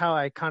that's how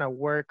I kind of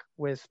work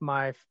with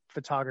my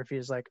photography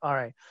is all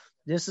right,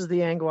 this is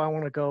the angle I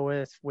want to go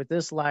with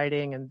this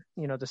lighting and,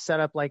 the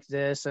setup like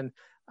this. And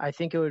I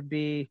think it would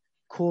be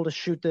cool to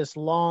shoot this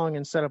long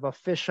instead of a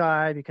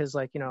fisheye because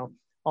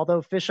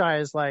although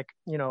fisheye is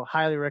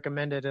highly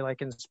recommended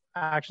in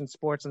action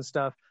sports and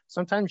stuff,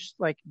 sometimes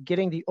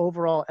getting the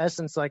overall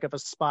essence of a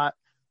spot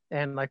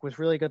and with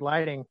really good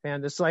lighting,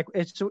 man, this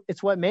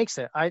it's what makes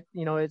it.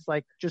 It's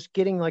just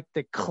getting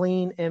the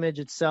clean image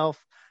itself,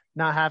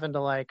 not having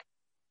to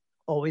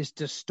always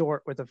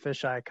distort with a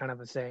fisheye kind of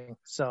a thing.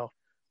 So,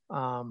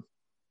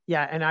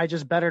 yeah. And I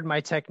just bettered my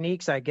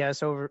techniques, I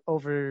guess,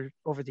 over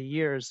the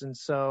years. And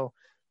so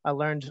I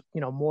learned,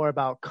 more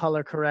about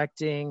color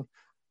correcting,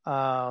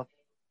 how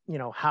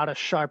to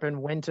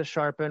sharpen, when to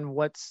sharpen,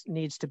 what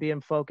needs to be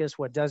in focus,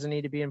 what doesn't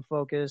need to be in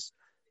focus,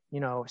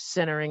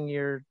 centering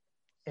your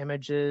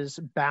images,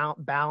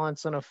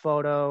 balance on a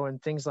photo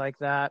and things like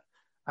that.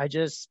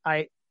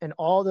 In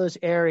all those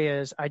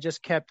areas, I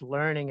just kept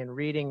learning and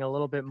reading a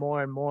little bit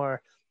more and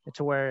more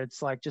to where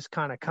it's just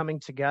kind of coming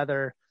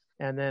together.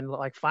 And then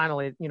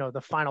finally,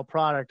 the final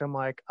product,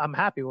 I'm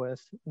happy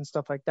with and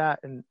stuff like that.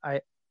 And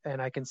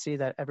I can see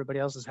that everybody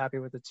else is happy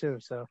with it too.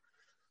 So,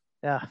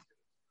 yeah.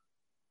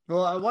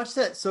 Well, I watched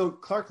that. So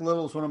Clark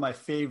Little is one of my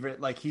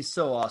favorite, he's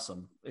so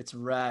awesome. It's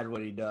rad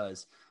what he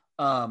does.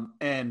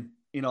 And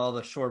all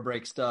the shore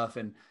break stuff.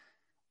 And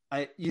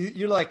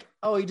you're like,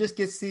 oh, he just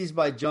gets these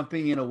by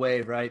jumping in a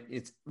wave, right?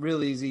 It's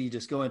real easy. You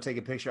just go and take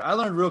a picture. I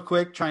learned real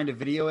quick trying to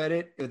video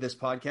edit with this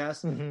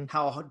podcast,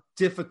 how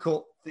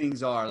difficult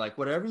things are.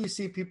 Whatever you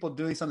see people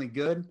doing something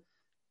good,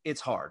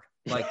 it's hard.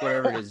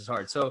 Whatever it is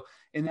hard. So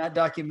in that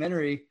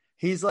documentary,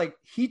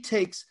 he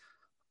takes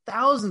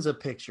thousands of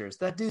pictures.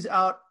 That dude's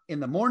out in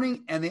the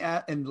morning and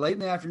late in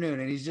the afternoon,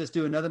 and he's just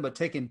doing nothing but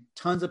taking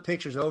tons of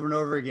pictures over and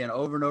over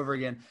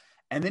again.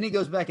 And then he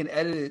goes back and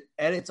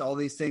edits all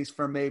these things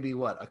for maybe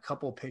a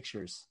couple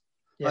pictures.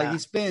 Yeah. Like he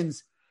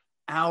spends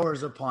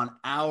hours upon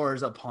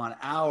hours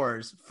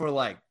for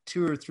like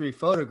 2 or 3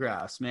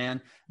 photographs,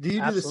 man. Do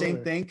you do the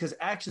same thing? Because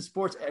action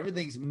sports,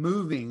 everything's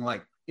moving.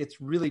 Like it's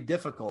really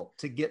difficult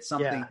to get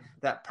something,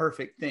 that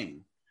perfect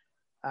thing.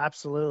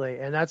 Absolutely.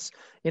 And that's,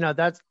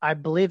 I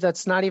believe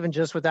that's not even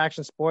just with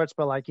action sports,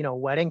 but like,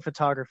 wedding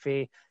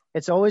photography.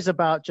 It's always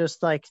about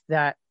just like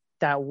that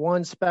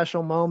one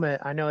special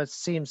moment. I know it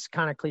seems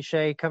kind of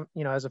cliche,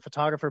 as a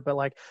photographer, but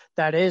like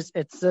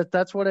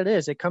that's what it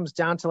is. It comes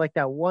down to like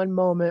that one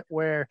moment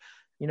where,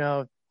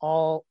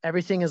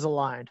 everything is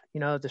aligned.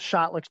 The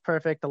shot looks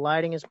perfect. The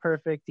lighting is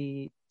perfect.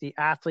 The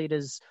athlete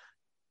is,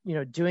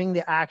 doing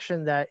the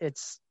action that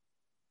it's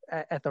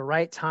at the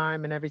right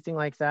time and everything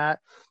like that.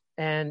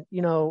 And,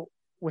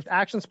 with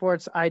action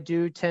sports, I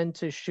do tend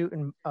to shoot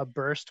in a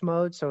burst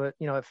mode. So,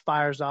 it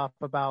fires off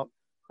about,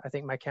 I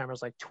think my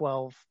camera's like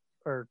 12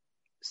 or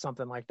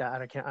something like that.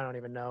 I don't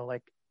even know.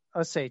 Like,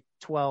 let's say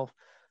 12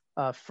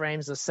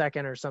 frames a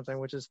second or something,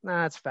 which is,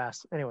 it's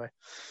fast. Anyway,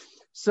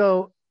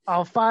 so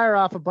I'll fire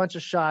off a bunch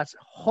of shots,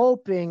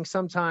 hoping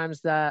sometimes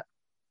that,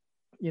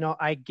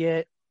 I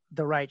get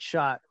the right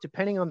shot,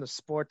 depending on the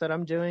sport that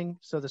I'm doing.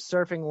 So the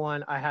surfing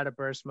one, I had a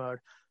burst mode.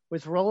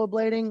 With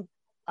rollerblading,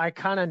 I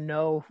kind of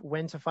know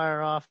when to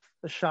fire off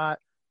the shot.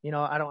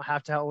 I don't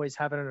have to always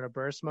have it in a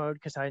burst mode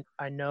because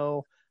I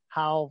know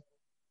how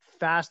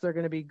fast they're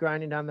going to be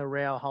grinding down the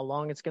rail, how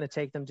long it's going to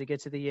take them to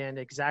get to the end,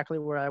 exactly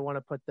where I want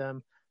to put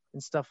them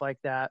and stuff like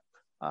that.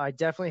 I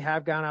definitely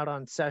have gone out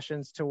on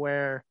sessions to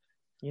where,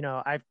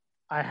 I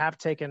have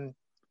taken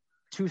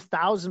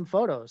 2,000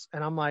 photos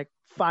and I'm like,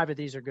 5 of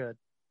these are good.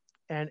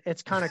 And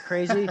it's kind of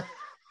crazy.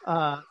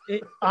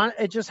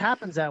 It just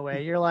happens that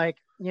way. You're like,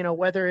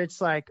 whether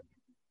it's like,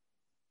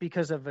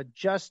 because of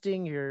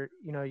adjusting your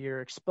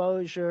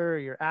exposure,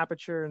 your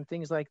aperture and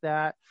things like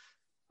that.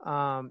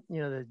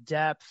 The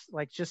depth,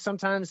 like just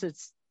sometimes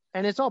it's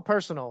all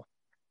personal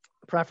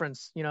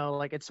preference,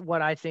 like it's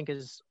what I think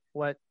is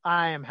what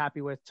I am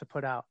happy with to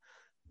put out.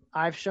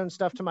 I've shown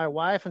stuff to my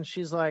wife and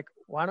she's like,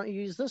 why don't you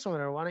use this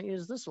one? Or why don't you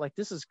use this? Like,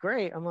 this is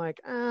great. I'm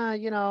like,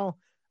 I'm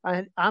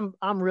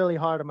really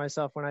hard on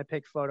myself when I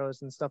pick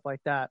photos and stuff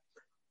like that.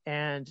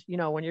 And,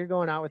 when you're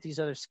going out with these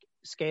other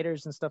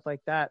skaters and stuff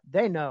like that,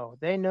 they know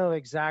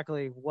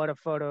exactly what a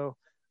photo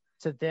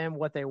to them,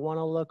 what they want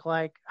to look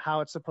like,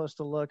 how it's supposed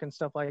to look and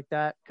stuff like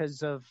that.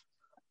 Cause of,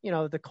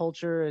 the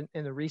culture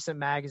and the recent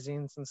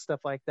magazines and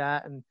stuff like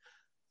that.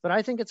 But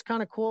I think it's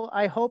kind of cool.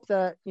 I hope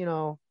that,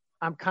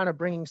 I'm kind of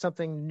bringing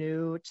something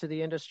new to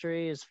the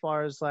industry as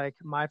far as like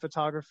my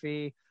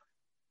photography.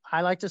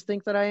 I like to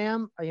think that I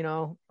am,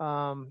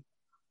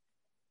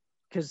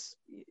 because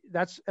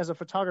that's, as a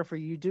photographer,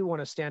 you do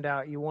want to stand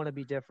out. You want to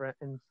be different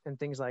and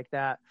things like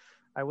that.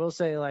 I will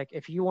say, like,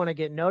 if you want to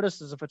get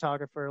noticed as a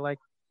photographer, like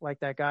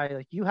that guy,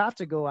 like you have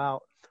to go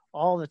out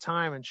all the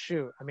time and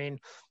shoot. I mean,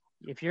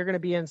 if you're going to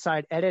be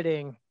inside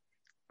editing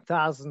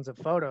thousands of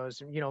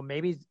photos,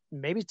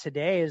 maybe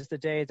today is the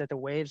day that the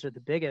waves are the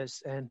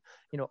biggest and,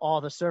 all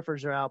the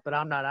surfers are out, but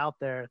I'm not out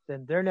there,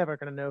 then they're never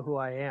going to know who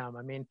I am.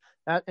 I mean,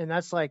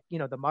 that's like,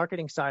 the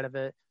marketing side of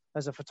it.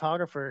 As a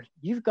photographer,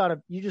 you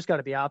just got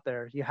to be out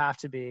there. You have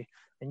to be,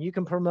 and you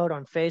can promote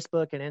on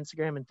Facebook and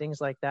Instagram and things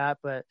like that.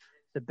 But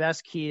the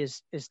best key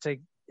is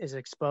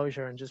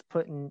exposure and just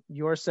putting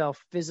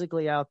yourself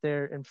physically out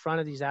there in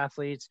front of these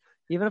athletes.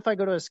 Even if I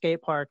go to a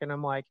skate park and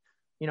I'm like,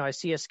 I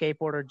see a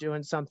skateboarder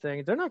doing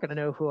something, they're not going to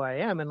know who I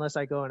am unless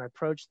I go and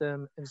approach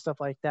them and stuff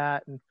like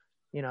that. And,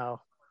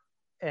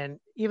 and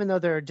even though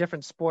they're a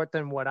different sport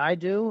than what I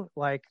do,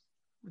 like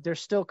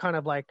there's still kind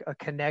of like a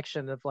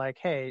connection of like,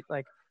 hey,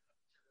 like,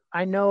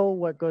 I know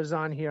what goes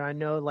on here. I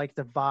know like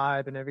the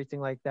vibe and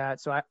everything like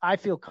that. So I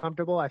feel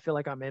comfortable. I feel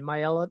like I'm in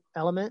my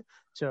element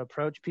to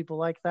approach people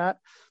like that.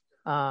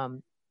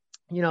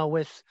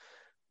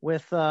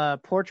 With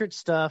portrait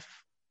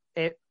stuff,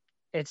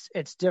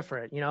 it's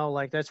different,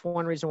 like that's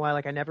one reason why,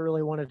 like, I never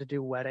really wanted to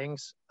do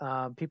weddings.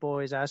 People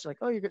always ask like,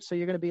 oh, you're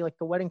going to be like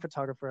a wedding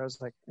photographer. I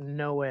was like,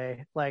 no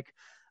way. Like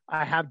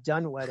I have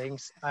done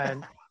weddings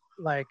and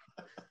like,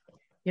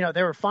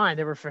 they were fine.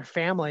 They were for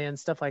family and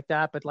stuff like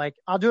that. But like,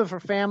 I'll do it for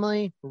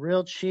family,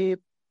 real cheap.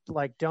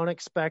 Like, don't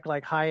expect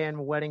like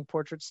high-end wedding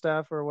portrait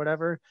stuff or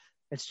whatever.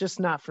 It's just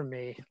not for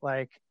me.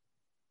 Like,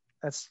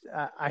 that's,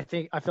 I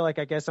feel like,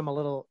 I guess I'm a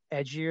little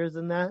edgier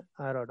than that.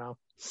 I don't know.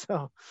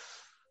 So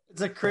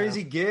it's a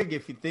crazy gig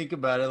if you think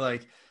about it.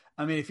 Like,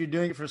 I mean, if you're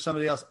doing it for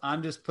somebody else,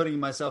 I'm just putting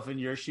myself in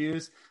your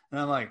shoes.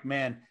 And I'm like,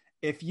 man,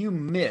 if you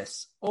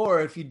miss,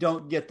 or if you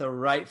don't get the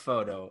right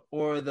photo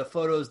or the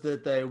photos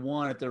that they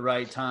want at the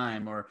right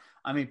time, or,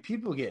 I mean,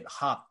 people get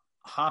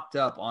hopped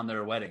up on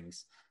their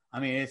weddings. I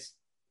mean,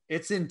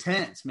 it's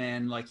intense,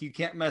 man. Like, you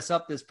can't mess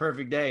up this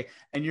perfect day.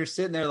 And you're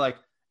sitting there like,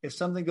 if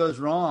something goes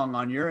wrong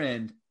on your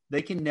end,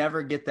 they can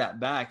never get that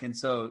back. And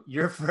so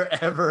you're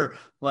forever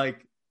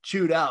like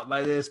chewed out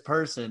by this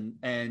person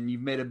and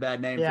you've made a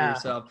bad name for Yeah.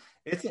 yourself.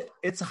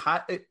 It's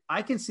hot.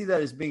 I can see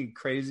that as being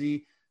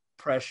crazy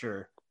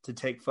pressure to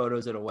take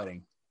photos at a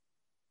wedding.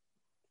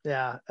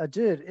 Yeah.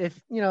 Dude,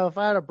 if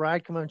I had a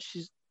bride come on,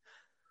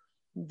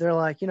 they're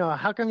like,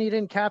 how come you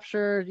didn't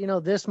capture,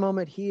 this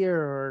moment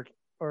here,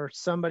 or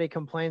somebody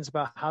complains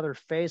about how their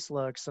face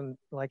looks and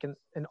like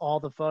in all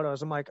the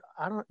photos. I'm like,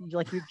 I don't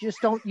like, you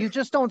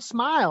just don't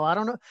smile. I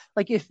don't know.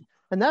 Like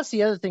and that's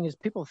the other thing is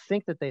people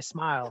think that they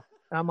smile.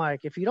 And I'm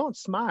like, if you don't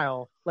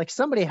smile, like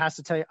somebody has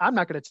to tell you, I'm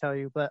not going to tell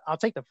you, but I'll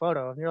take the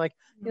photo. And you're like,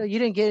 you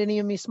didn't get any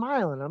of me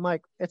smiling. I'm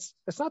like, it's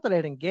not that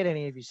I didn't get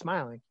any of you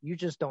smiling. You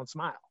just don't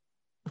smile.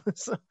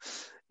 So,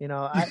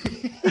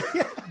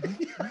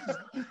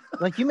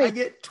 like I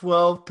get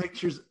 12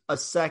 pictures a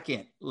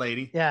second,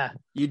 lady. Yeah.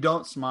 You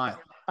don't smile.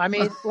 I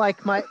mean,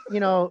 like my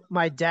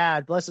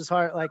dad, bless his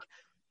heart, like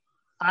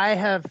I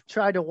have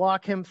tried to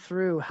walk him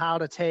through how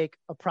to take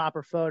a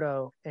proper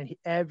photo, and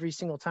every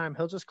single time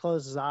he'll just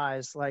close his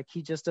eyes. Like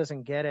he just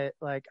doesn't get it.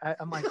 Like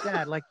I'm like,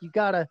 Dad, like you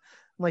gotta, I'm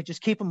like,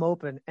 just keep them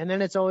open. And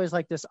then it's always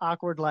like this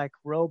awkward, like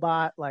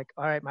robot, like,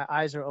 all right, my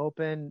eyes are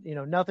open,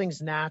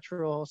 nothing's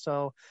natural.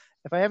 So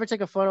if I ever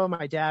take a photo of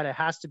my dad, it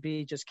has to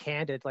be just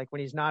candid, like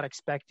when he's not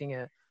expecting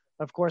it.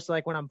 Of course,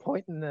 like when I'm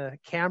pointing the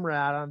camera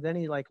at him, then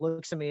he like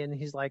looks at me and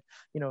he's like,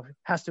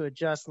 has to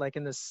adjust like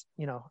in this,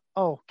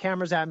 oh,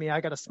 camera's at me,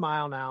 I got to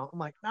smile now. I'm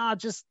like, nah,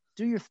 just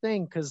do your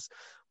thing. Cause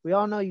we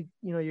all know,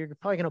 you're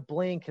probably going to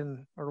blink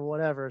or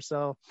whatever.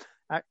 So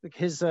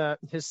his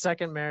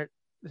second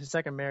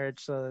marriage.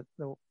 So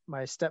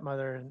my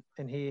stepmother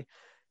and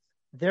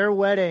their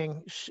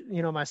wedding,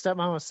 my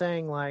stepmom was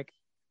saying like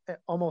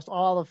almost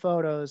all the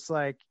photos,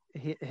 like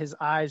his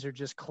eyes are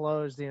just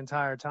closed the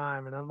entire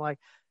time. And I'm like,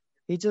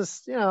 he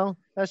just,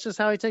 that's just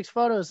how he takes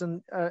photos.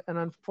 And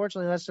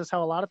unfortunately, that's just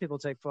how a lot of people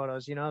take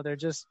photos.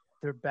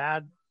 They're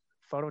bad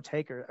photo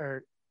taker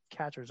or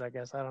catchers, I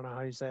guess. I don't know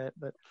how you say it,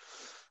 but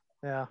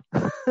yeah.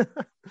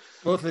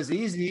 Well, if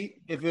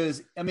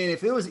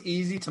it was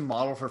easy to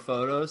model for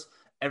photos,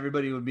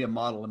 everybody would be a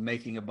model and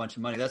making a bunch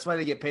of money. That's why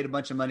they get paid a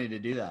bunch of money to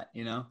do that.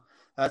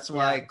 That's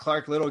why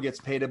Clark Little gets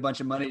paid a bunch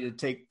of money to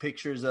take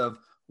pictures of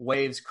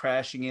waves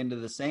crashing into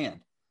the sand.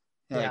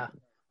 Yeah.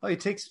 He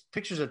takes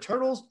pictures of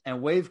turtles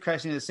and waves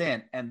crashing into the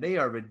sand, and they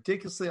are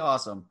ridiculously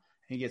awesome.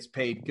 He gets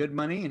paid good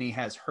money, and he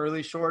has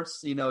Hurley shorts.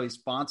 He's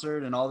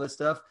sponsored and all this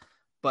stuff.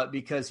 But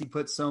because he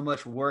puts so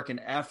much work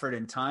and effort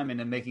and time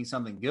into making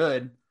something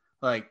good,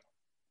 like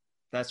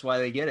that's why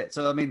they get it.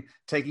 So,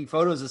 taking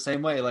photos the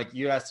same way. Like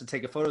you asked to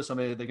take a photo of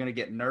somebody, they're going to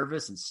get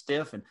nervous and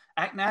stiff and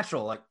act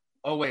natural. Like,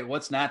 oh wait,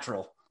 what's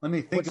natural? Let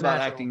me think about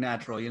acting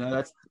natural.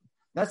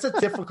 That's a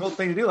difficult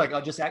thing to do. Like,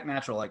 I'll just act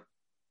natural. Like,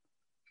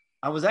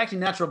 I was acting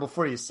natural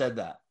before you said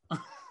that.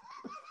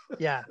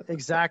 Yeah,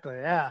 exactly.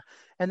 Yeah.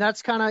 And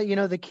that's kind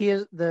of, the key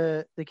of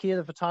the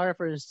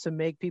photographer is to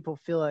make people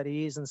feel at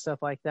ease and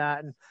stuff like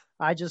that. And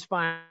I just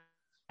find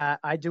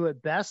I do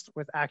it best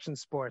with action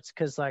sports.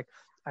 Cause like,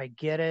 I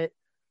get it,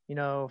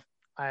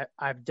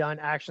 I've done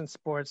action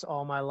sports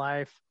all my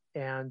life.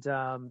 And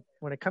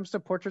when it comes to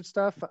portrait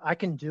stuff, I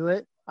can do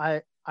it.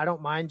 I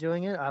don't mind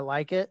doing it. I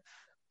like it.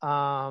 But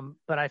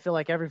I feel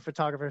like every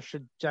photographer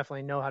should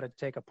definitely know how to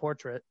take a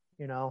portrait,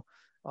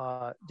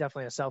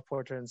 definitely a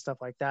self-portrait and stuff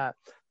like that.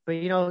 But,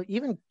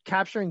 even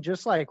capturing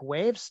just like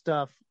wave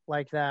stuff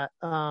like that,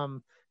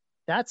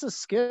 that's a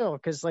skill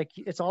because like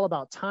it's all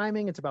about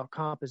timing. It's about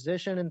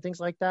composition and things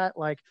like that.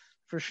 Like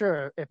for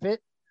sure,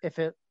 if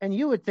it, and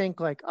you would think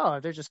like, oh,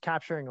 they're just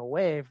capturing a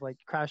wave, like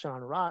crashing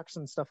on rocks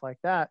and stuff like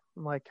that.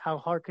 I'm like, how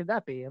hard could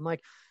that be? I'm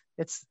like,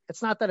 it's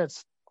not that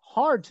it's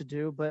hard to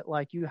do, but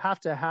like you have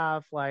to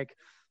have like,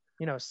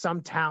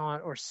 some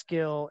talent or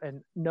skill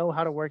and know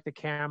how to work the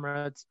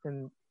camera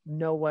and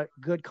know what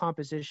good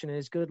composition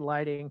is, good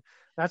lighting.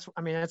 That's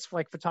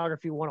like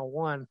photography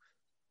 101.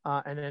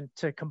 And then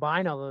to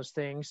combine all those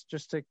things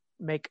just to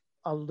make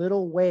a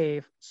little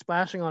wave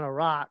splashing on a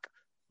rock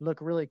look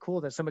really cool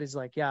that somebody's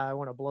like, yeah, I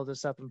want to blow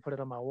this up and put it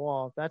on my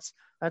wall. That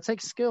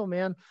takes skill,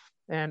 man.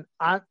 And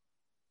I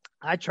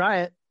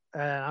try it.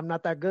 I'm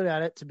not that good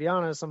at it, to be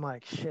honest. I'm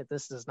like, shit,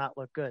 this does not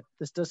look good.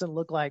 This doesn't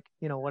look like,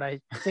 what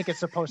I think it's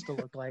supposed to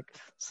look like.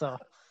 So.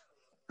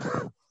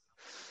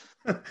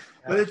 But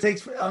it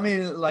takes,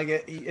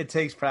 it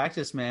takes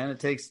practice, man. It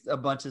takes a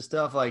bunch of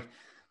stuff. Like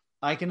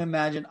I can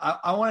imagine,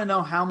 I want to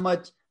know how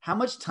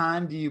much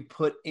time do you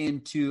put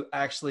into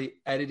actually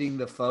editing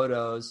the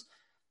photos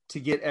to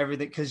get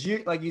everything? Cause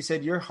you, like you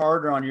said, you're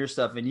harder on your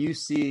stuff and you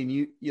see, and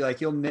you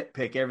like, you'll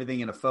nitpick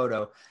everything in a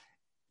photo,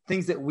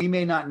 things that we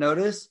may not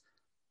notice,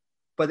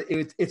 but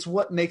it's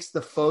what makes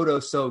the photo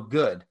so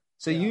good.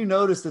 So you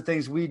notice the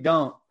things we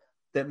don't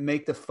that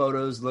make the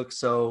photos look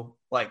so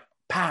like,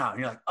 pow, and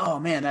you're like, oh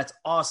man, that's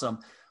awesome.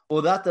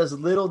 Well, that does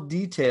little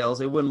details,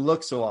 it wouldn't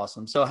look so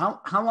awesome. So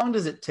how long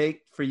does it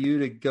take for you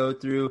to go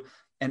through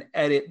and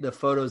edit the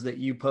photos that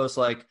you post,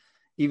 like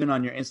even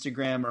on your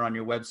Instagram or on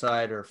your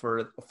website, or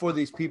for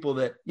these people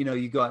that,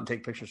 you go out and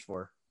take pictures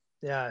for?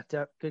 Yeah,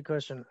 good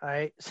question.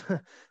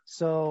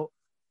 So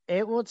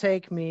it will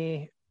take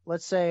me,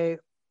 let's say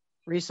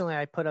recently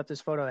I put up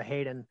this photo of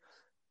Hayden,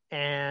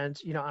 and,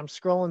 I'm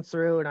scrolling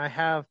through and I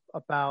have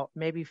about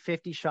maybe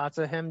 50 shots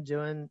of him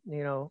doing,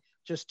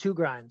 just 2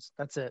 grinds.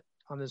 That's it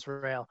on this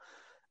rail.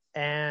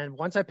 And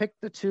once I pick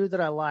the 2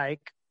 that I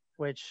like,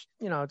 which,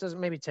 it doesn't,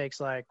 maybe takes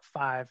like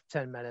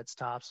 5-10 minutes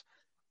tops,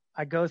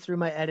 I go through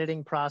my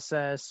editing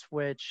process,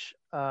 which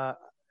can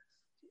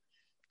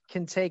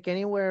take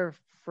anywhere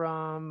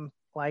from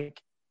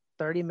like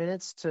 30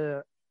 minutes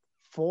to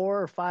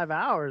 4 or 5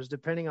 hours,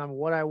 depending on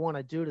what I want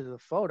to do to the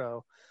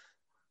photo.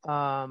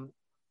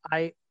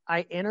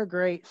 I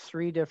integrate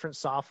 3 different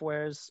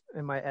softwares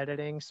in my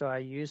editing. So I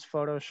use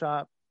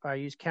Photoshop, I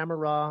use Camera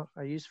Raw,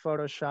 I use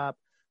Photoshop,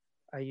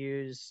 I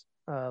use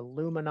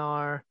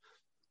Luminar,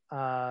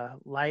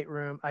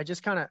 Lightroom.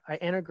 I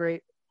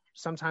integrate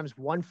sometimes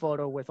one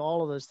photo with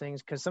all of those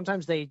things, because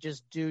sometimes they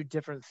just do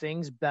different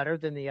things better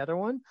than the other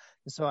one.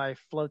 And so I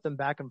float them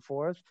back and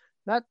forth.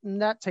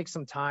 That takes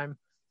some time.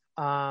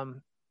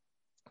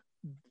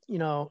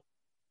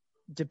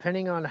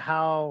 Depending on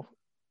how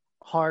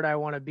hard I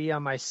want to be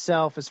on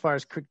myself as far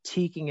as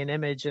critiquing an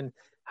image and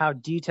how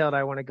detailed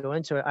I want to go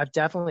into it, I've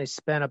definitely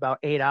spent about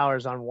 8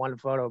 hours on one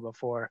photo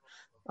before.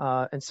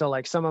 And so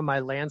like some of my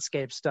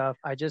landscape stuff,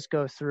 I just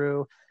go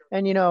through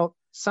and,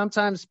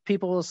 sometimes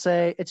people will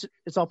say it's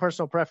all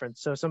personal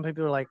preference. So some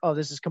people are like, oh,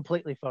 this is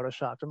completely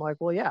Photoshopped. I'm like,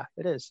 well, yeah,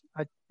 it is.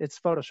 It's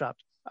Photoshopped.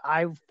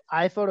 I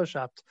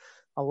Photoshopped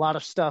a lot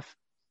of stuff.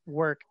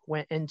 Work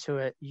went into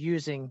it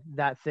using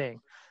that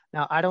thing.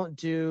 Now I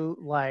don't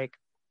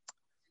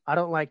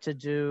like to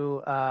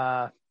do,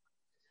 what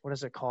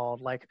is it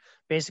called? Like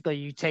basically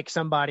you take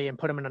somebody and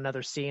put them in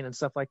another scene and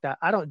stuff like that.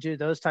 I don't do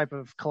those type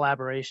of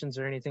collaborations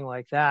or anything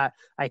like that.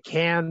 I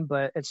can,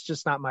 but it's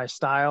just not my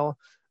style.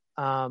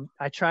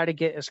 I try to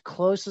get as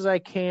close as I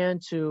can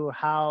to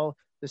how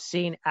the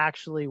scene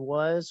actually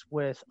was,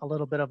 with a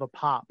little bit of a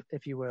pop,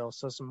 if you will.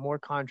 So some more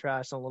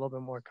contrast and a little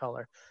bit more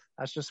color.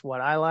 That's just what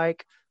I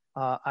like.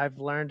 I've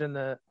learned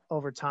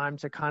over time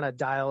to kind of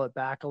dial it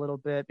back a little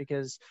bit,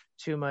 because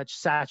too much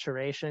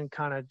saturation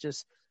kind of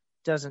just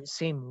doesn't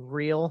seem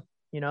real,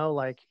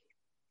 like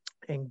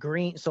in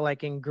green. So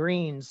like in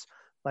greens,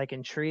 like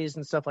in trees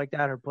and stuff like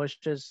that, or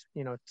bushes,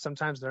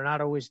 sometimes they're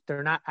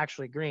not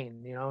actually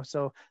green,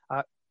 so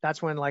that's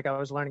when like I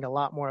was learning a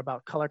lot more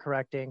about color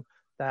correcting,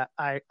 that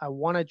I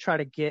want to try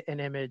to get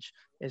an image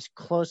as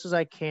close as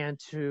I can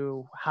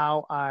to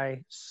how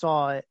I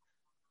saw it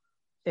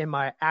in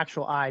my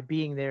actual eye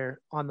being there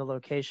on the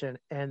location,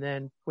 and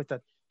then with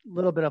a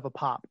little bit of a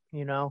pop,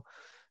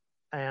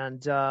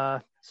 and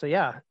so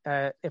yeah,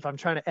 if I'm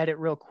trying to edit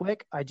real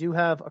quick, I do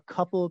have a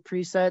couple of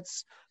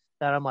presets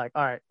that I'm like,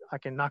 all right, I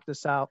can knock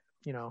this out,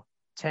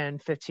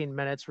 10-15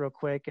 minutes real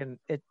quick, and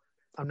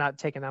I'm not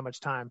taking that much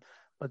time.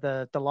 But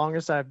the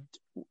longest I've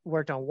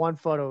worked on one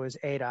photo is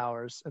 8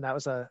 hours, and that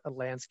was a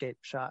landscape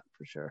shot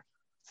for sure.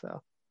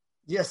 So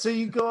yeah, so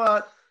you go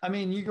out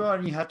and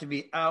you have to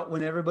be out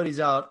when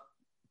everybody's out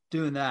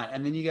doing that,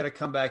 and then you got to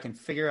come back and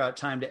figure out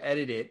time to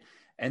edit it.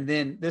 And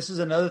then this is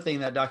another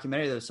thing, that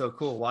documentary that was so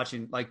cool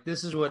watching. Like,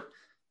 this is what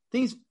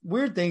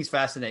weird things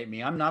fascinate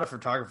me. I'm not a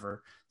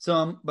photographer,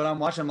 but I'm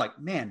watching. I'm like,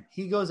 man,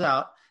 he goes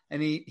out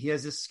and he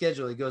has this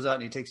schedule. He goes out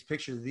and he takes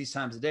pictures of these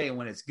times a day. And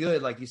when it's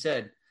good, like you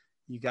said,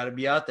 you got to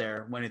be out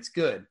there when it's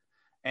good.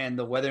 And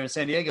the weather in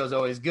San Diego is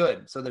always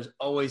good, so there's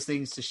always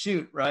things to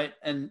shoot, right?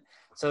 And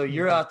so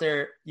you're out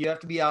there. You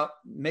have to be out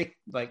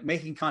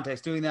making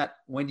contacts, doing that.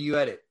 When do you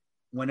edit?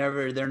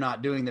 Whenever they're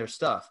not doing their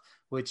stuff,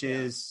 which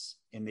is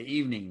in the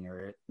evening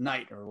or at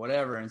night or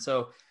whatever. And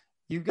so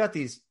you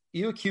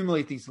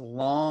accumulate these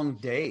long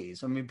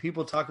days. I mean,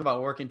 people talk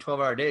about working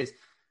 12-hour days.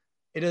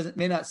 It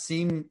may not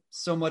seem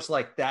so much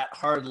like that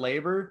hard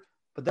labor,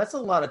 but that's a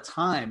lot of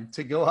time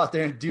to go out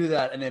there and do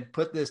that, and then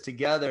put this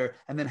together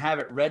and then have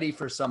it ready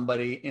for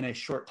somebody in a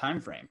short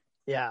time frame.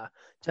 Yeah,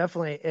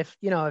 definitely. If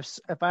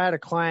I had a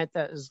client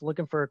that is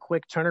looking for a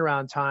quick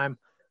turnaround time,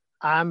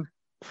 I'm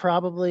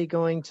probably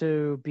going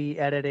to be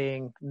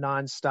editing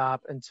nonstop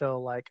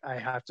until like I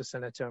have to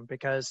send it to him,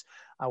 because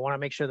I want to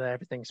make sure that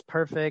everything's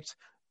perfect.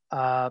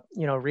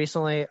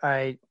 Recently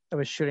I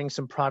was shooting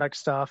some product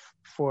stuff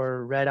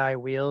for Red Eye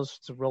Wheels.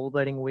 It's a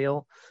rollerblading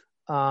wheel.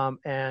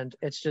 And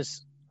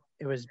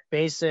it was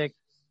basic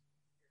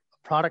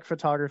product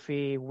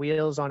photography,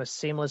 wheels on a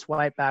seamless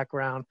white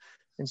background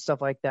and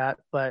stuff like that.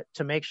 But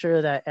to make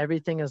sure that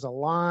everything is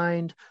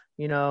aligned,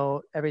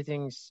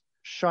 everything's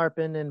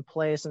sharpened in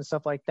place and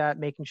stuff like that,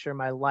 making sure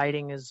my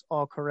lighting is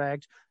all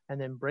correct, and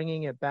then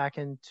bringing it back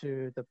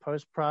into the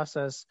post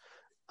process.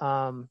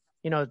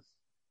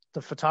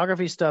 The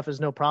photography stuff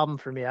is no problem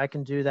for me. I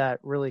can do that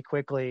really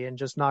quickly and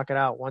just knock it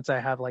out once I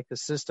have like the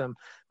system.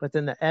 But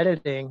then the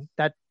editing,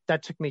 that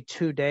took me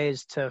 2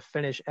 days to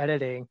finish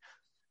editing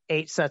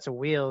 8 sets of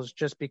wheels,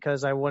 just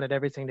because I wanted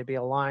everything to be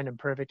aligned and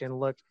perfect and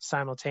look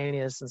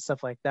simultaneous and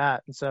stuff like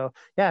that. And so,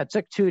 yeah, it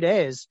took 2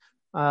 days,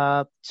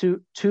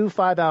 two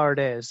 5-hour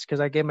days, because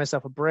I gave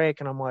myself a break.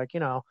 And I'm like,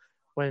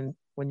 when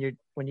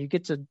you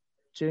get to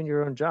doing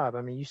your own job,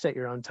 I mean, you set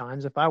your own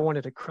times. If I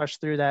wanted to crush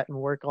through that and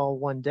work all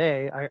one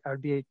day, I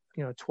would be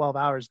 12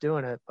 hours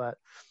doing it. But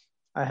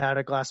I had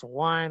a glass of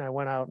wine. I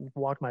went out and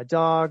walked my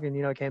dog,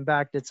 and came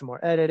back, did some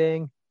more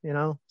editing.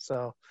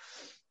 So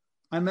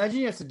I imagine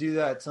you have to do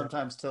that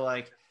sometimes to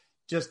like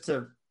just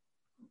to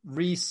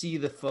re-see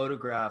the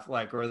photograph,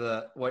 like, or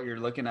the what you're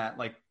looking at,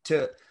 like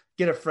to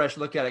get a fresh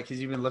look at it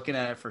because you've been looking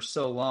at it for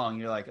so long.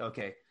 You're like,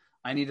 okay,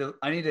 I need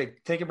to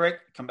take a break,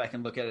 come back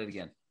and look at it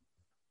again.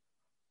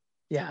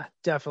 yeah,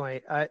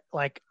 definitely. I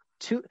like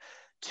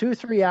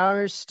 2-3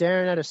 hours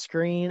staring at a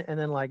screen and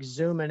then like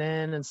zooming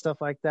in and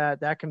stuff like that.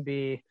 That can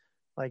be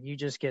like, you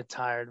just get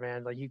tired,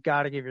 man. Like, you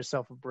got to give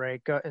yourself a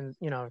break. Go and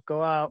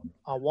go out.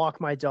 I'll walk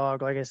my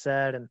dog, like I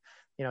said, and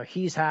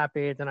he's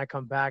happy. Then I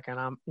come back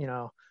and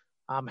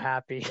I'm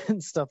happy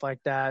and stuff like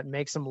that.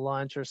 Make some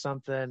lunch or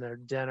something or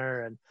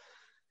dinner, and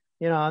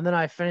and then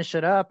I finish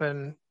it up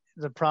and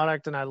the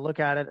product, and I look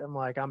at it. I'm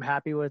like, I'm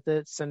happy with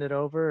it. Send it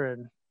over,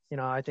 and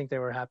I think they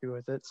were happy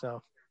with it.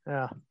 So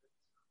yeah.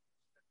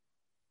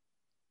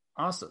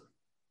 Awesome,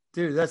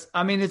 dude.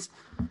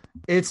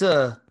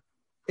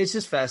 It's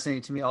just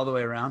fascinating to me all the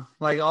way around.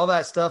 Like all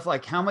that stuff,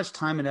 like how much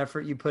time and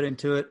effort you put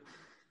into it.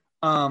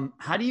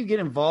 How do you get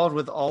involved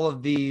with all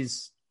of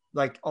these,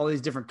 like all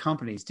these different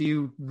companies? Do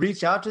you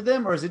reach out to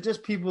them, or is it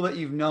just people that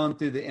you've known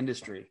through the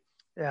industry?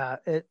 Yeah,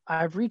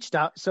 I've reached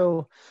out.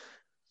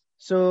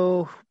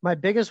 So my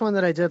biggest one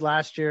that I did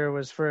last year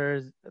was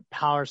for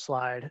Power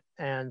Slide.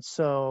 And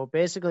so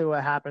basically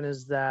what happened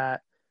is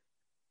that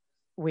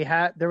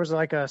there was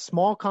like a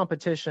small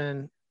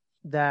competition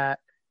that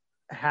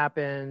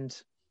happened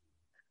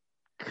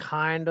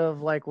kind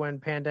of like when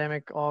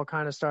pandemic all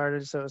kind of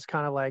started. So it was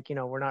kind of like,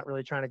 we're not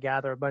really trying to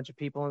gather a bunch of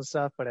people and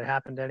stuff, but it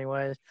happened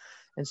anyways.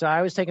 And so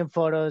I was taking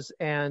photos,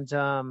 and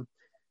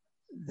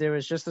there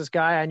was just this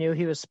guy. I knew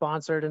he was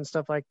sponsored and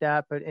stuff like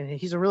that, and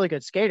he's a really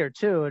good skater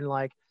too. And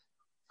like,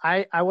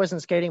 I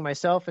wasn't skating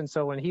myself. And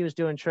so when he was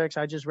doing tricks,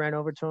 I just ran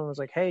over to him and was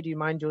like, hey, do you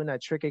mind doing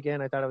that trick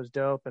again? I thought it was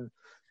dope. And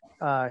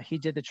he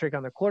did the trick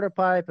on the quarter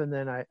pipe. And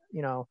then I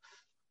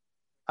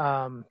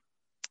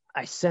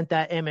sent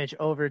that image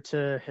over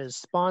to his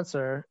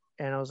sponsor,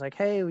 and I was like,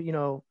 hey,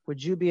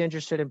 would you be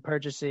interested in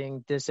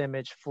purchasing this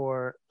image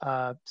for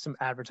some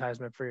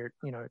advertisement for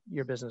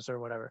your business or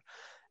whatever?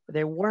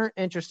 They weren't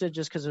interested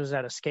just because it was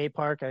at a skate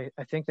park. I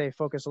think they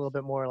focus a little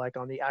bit more like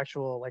on the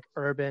actual like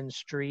urban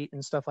street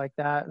and stuff like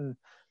that,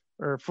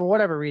 or for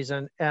whatever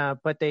reason.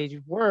 But they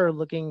were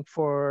looking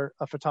for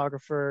a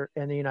photographer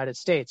in the United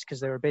States because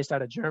they were based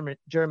out of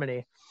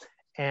Germany.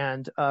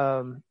 And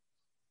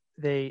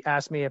they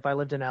asked me if I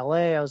lived in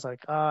LA. I was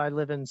like, oh, I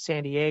live in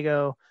San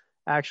Diego,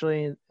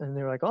 actually. And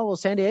they were like, oh, well,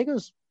 San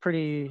Diego's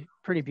pretty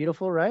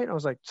beautiful, right? And I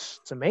was like,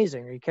 it's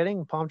amazing. Are you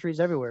kidding? Palm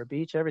trees everywhere,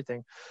 beach,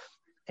 everything.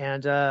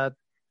 And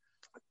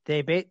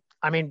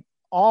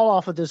all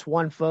off of this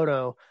one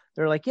photo,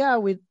 they're like, yeah,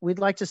 we'd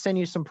like to send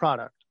you some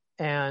product.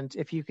 And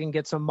if you can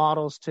get some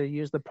models to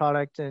use the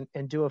product and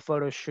do a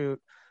photo shoot,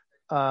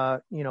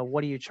 what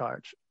do you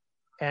charge?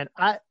 And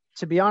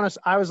to be honest,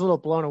 I was a little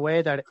blown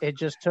away that it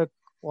just took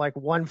like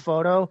one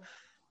photo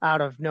out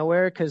of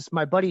nowhere. Cause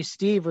my buddy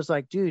Steve was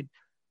like, dude,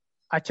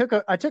 I took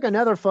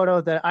another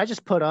photo that I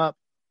just put up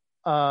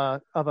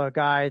of a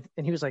guy,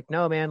 and he was like,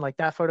 no, man, like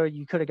that photo,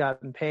 you could have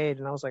gotten paid.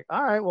 And I was like,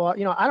 all right, well,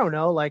 I don't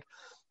know. Like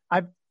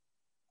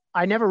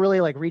I never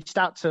really like reached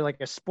out to like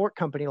a sport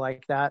company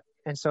like that.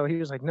 And so he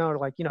was like, no,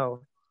 like,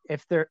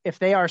 if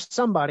they are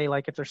somebody,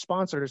 like if they're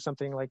sponsored or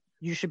something, like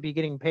you should be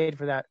getting paid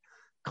for that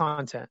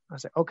content. I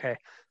was like, okay.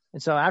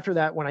 And so after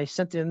that, when I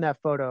sent in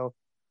that photo,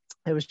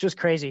 it was just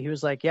crazy. He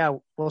was like, yeah,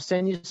 we'll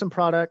send you some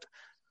product.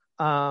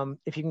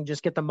 If you can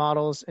just get the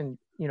models and,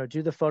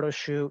 do the photo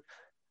shoot,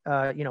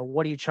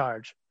 what do you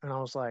charge? And I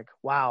was like,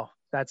 wow,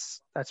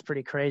 that's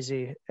pretty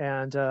crazy.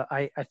 And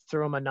I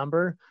threw him a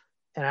number,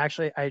 and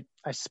actually I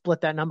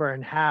split that number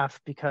in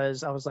half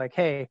because I was like,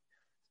 hey,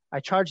 I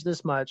charge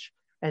this much.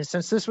 And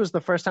since this was the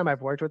first time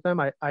I've worked with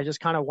them, I just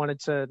kind of wanted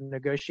to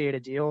negotiate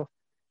a deal.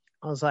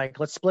 I was like,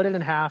 let's split it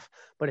in half.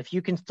 But if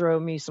you can throw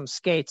me some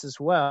skates as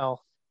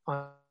well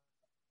on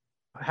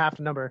half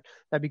the number,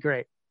 that'd be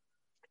great.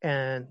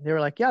 And they were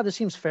like, yeah, this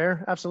seems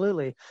fair.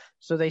 Absolutely.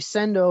 So they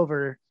send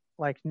over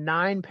like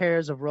 9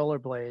 pairs of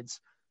rollerblades,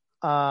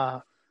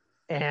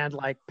 and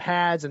like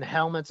pads and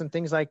helmets and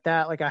things like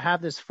that. Like I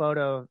have this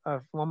photo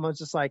of one was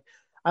just like,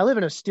 I live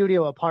in a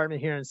studio apartment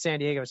here in San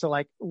Diego. So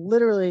like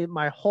literally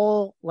my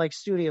whole like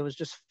studio was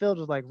just filled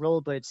with like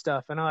rollerblade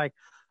stuff. And I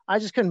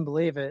just couldn't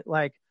believe it.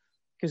 Like,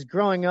 cause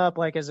growing up,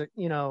 like as a,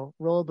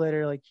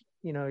 rollerblader, like,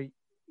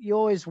 you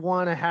always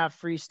want to have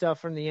free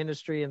stuff from the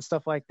industry and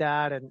stuff like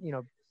that. And,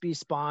 be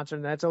sponsored.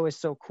 And that's always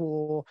so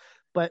cool.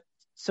 But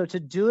so to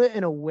do it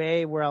in a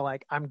way where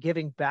like I'm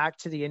giving back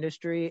to the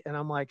industry, and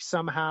I'm like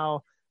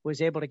somehow was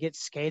able to get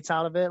skates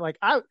out of it. Like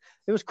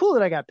it was cool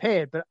that I got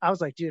paid, but I was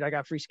like, dude, I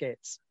got free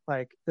skates.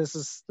 Like this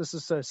is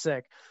so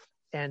sick.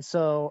 And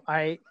so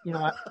I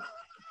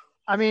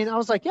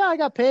was like, yeah, I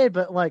got paid,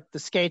 but like the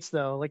skates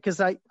though, like,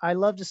 cause I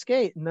love to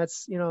skate, and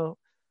that's, and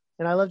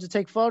I love to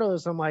take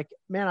photos. I'm like,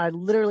 man, I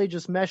literally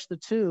just meshed the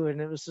two,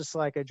 and it was just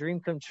like a dream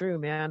come true,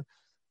 man.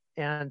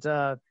 And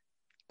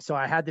So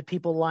I had the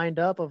people lined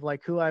up of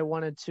like who I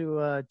wanted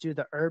to do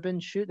the urban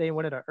shoot. They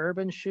wanted an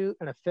urban shoot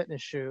and a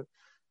fitness shoot.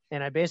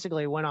 And I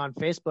basically went on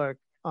Facebook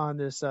on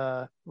this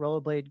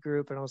rollerblade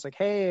group, and I was like,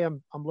 hey,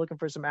 I'm looking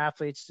for some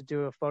athletes to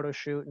do a photo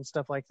shoot and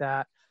stuff like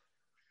that.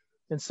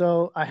 And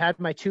so I had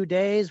my 2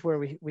 days where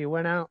we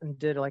went out and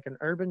did like an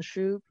urban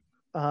shoot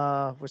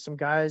with some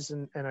guys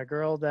and a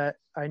girl that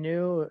I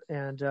knew.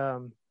 And,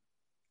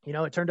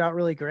 it turned out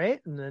really great.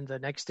 And then the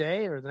next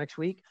day or the next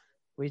week,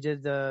 we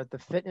did the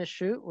fitness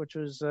shoot, which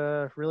was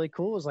really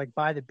cool. It was like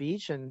by the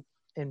beach and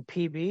in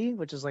PB,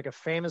 which is like a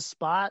famous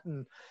spot,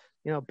 and,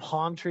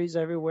 palm trees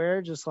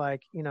everywhere, just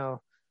like,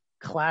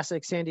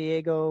 classic San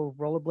Diego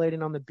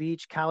rollerblading on the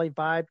beach, Cali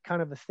vibe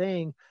kind of a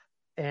thing.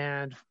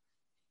 And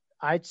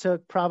I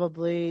took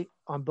probably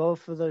on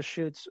both of those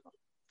shoots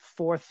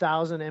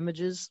 4,000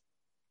 images.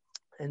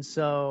 And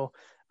so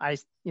I,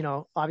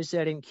 obviously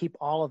I didn't keep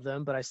all of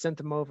them, but I sent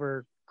them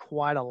over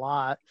quite a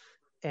lot,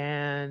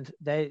 and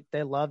they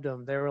loved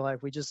them. They were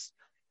like, we just,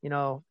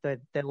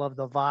 they loved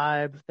the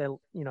vibe. They,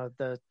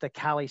 the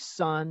Cali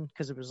sun,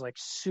 because it was like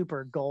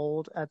super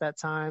gold at that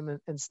time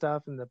and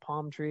stuff, and the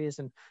palm trees,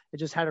 and it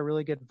just had a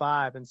really good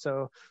vibe. And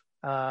so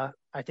I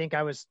think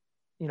I was,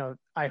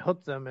 I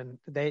hooked them, and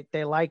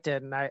they liked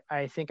it. And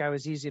I think I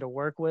was easy to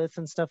work with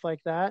and stuff like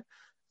that.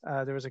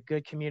 There was a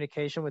good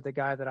communication with the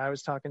guy that I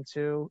was talking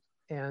to.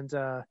 And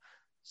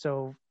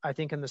so I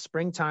think in the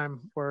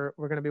springtime, we're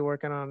going to be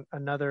working on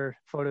another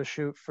photo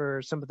shoot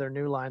for some of their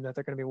new line that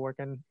they're going to be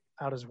working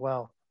out as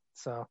well.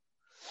 So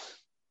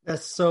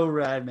that's so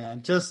rad,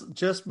 man.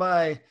 Just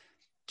by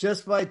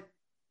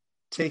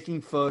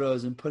taking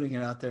photos and putting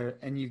it out there,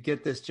 and you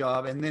get this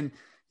job, and then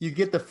you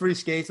get the free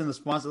skates and the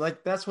sponsor.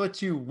 Like, that's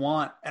what you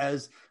want.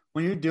 As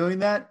when you're doing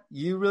that,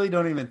 you really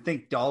don't even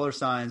think dollar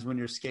signs when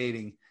you're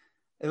skating.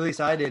 At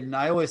least I did. And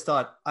I always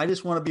thought, I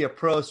just want to be a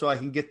pro so I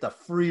can get the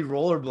free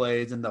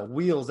rollerblades and the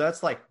wheels.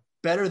 That's like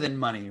better than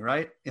money,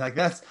 right? Like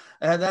that's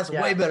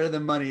way better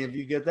than money if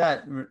you get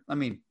that. I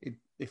mean,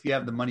 if you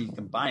have the money, you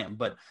can buy them,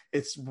 but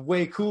it's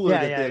way cooler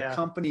that the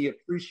company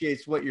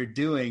appreciates what you're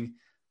doing.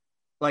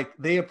 Like,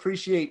 they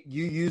appreciate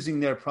you using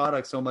their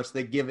product so much,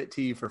 they give it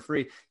to you for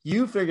free.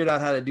 You figured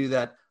out how to do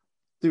that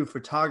through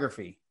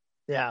photography.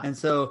 Yeah. And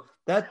so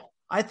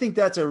I think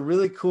that's a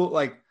really cool,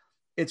 like,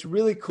 it's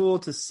really cool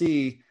to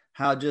see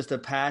how just a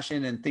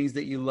passion and things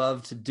that you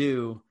love to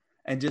do,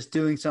 and just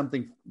doing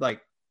something, like,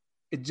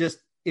 it just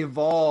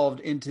evolved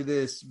into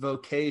this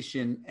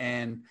vocation,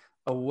 and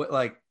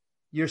like,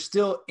 you're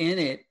still in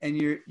it, and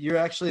you're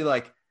actually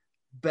like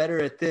better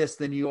at this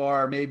than you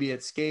are maybe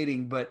at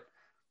skating, but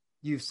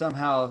you've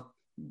somehow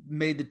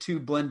made the two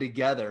blend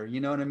together.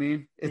 You know what I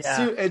mean? It's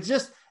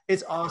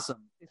awesome.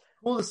 It's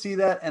cool to see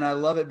that. And I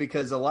love it,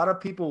 because a lot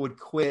of people would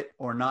quit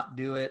or not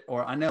do it.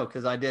 Or I know,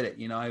 cause I did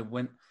it, I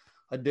went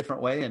a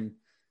different way, and,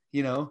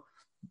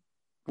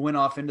 went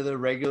off into the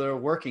regular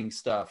working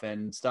stuff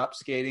and stopped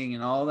skating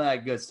and all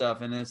that good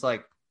stuff. And it's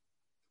like,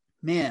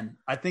 man,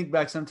 I think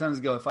back sometimes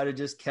ago, if I'd have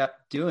just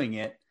kept doing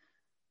it,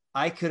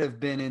 I could have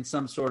been in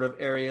some sort of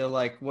area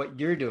like what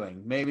you're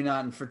doing, maybe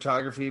not in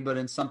photography, but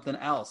in something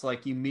else.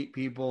 Like, you meet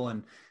people,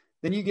 and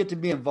then you get to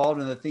be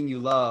involved in the thing you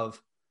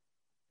love.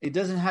 It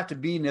doesn't have to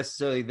be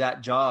necessarily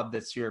that job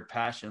that's your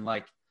passion.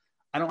 Like,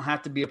 I don't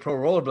have to be a pro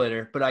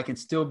rollerblader, but I can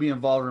still be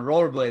involved in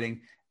rollerblading,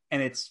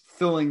 and it's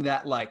filling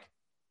that like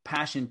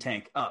passion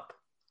tank up.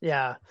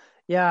 Yeah.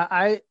 Yeah.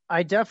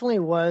 I definitely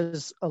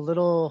was a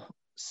little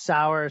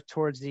sour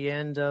towards the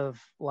end of,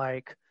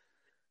 like,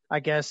 I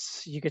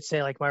guess you could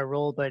say, like, my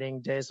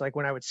rollerblading days, like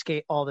when I would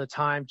skate all the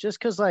time, just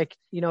because, like,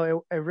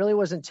 it really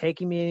wasn't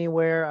taking me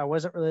anywhere. I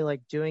wasn't really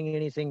like doing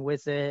anything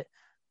with it.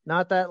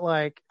 Not that,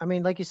 like, I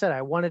mean, like you said,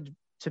 I wanted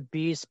to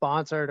be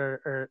sponsored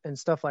or and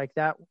stuff like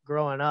that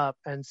growing up.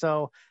 And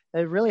so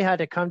it really had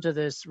to come to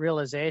this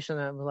realization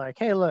that I'm like,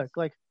 hey, look,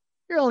 like,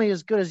 you're only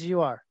as good as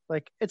you are.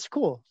 Like, it's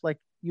cool. Like,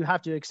 you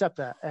have to accept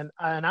that. And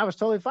I was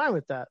totally fine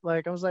with that.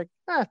 Like, I was like,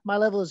 my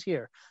level is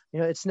here.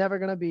 It's never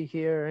going to be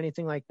here or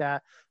anything like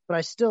that. But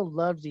I still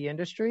loved the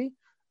industry.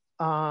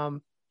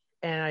 And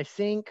I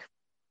think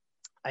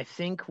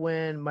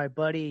when my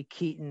buddy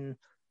Keaton,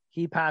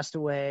 he passed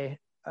away,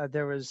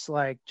 there was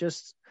like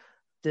just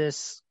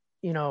this,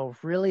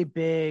 really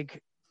big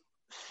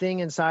thing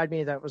inside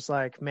me that was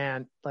like,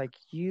 man, like,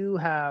 you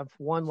have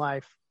one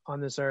life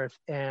on this earth,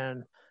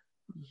 and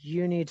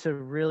you need to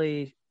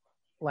really,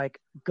 like,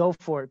 go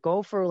for it.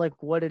 Go for, like,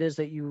 what it is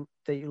that you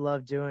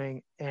love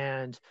doing.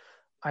 And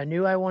I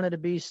knew I wanted to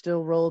be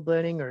still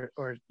rollerblading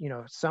or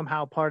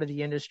somehow part of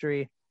the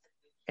industry.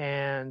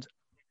 And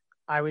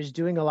I was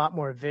doing a lot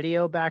more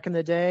video back in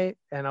the day,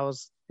 and I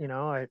was,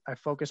 I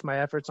focused my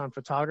efforts on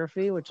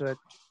photography, which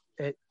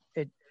it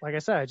like I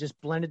said, I just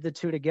blended the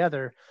two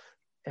together,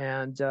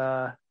 and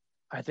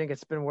I think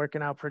it's been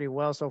working out pretty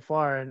well so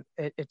far. And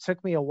it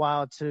took me a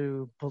while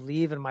to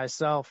believe in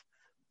myself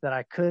that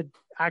I could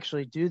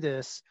actually do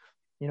this,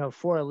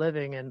 for a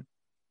living,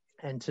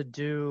 and to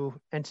do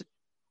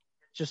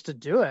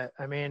it.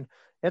 I mean,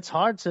 it's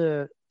hard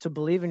to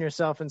believe in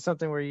yourself in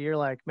something where you're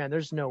like, man,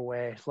 there's no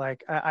way.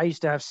 Like, I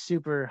used to have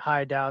super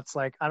high doubts.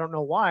 Like, I don't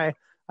know why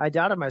I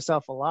doubted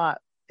myself a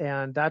lot.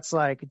 And that's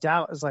like,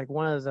 doubt is like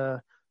one of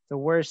the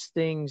worst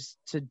things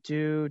to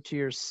do to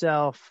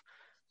yourself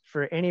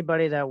for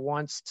anybody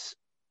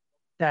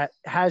that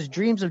has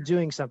dreams of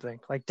doing something.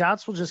 Like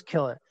doubts will just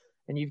kill it.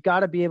 And you've got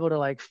to be able to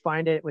like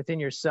find it within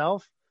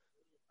yourself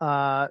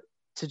to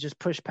just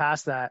push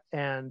past that.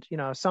 And, you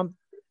know,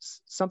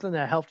 something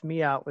that helped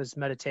me out was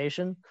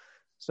meditation.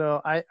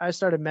 So I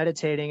started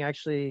meditating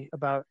actually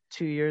about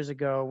 2 years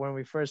ago when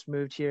we first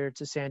moved here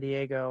to San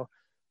Diego.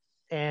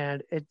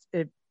 And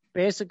it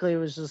basically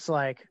was just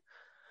like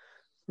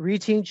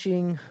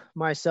reteaching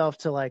myself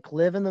to like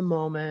live in the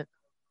moment,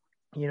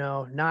 you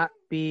know, not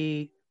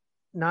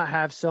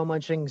have so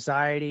much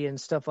anxiety and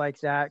stuff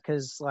like that.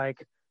 Cause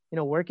like, you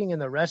know, working in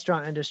the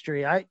restaurant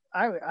industry, I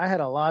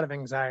had a lot of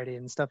anxiety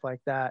and stuff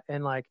like that.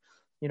 And like,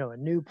 you know, a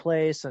new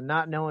place and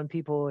not knowing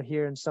people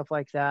here and stuff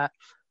like that,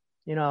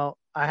 you know,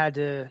 I had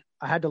to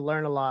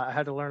learn a lot. I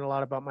had to learn a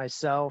lot about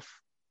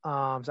myself.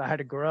 So I had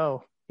to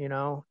grow, you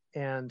know,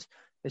 and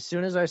as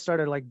soon as I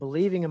started like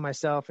believing in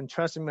myself and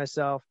trusting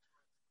myself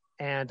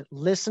and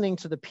listening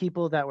to the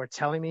people that were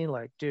telling me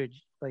like, dude,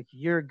 like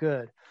you're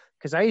good.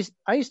 Cause I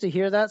used to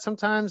hear that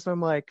sometimes. And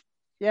I'm like,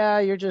 yeah,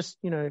 you're just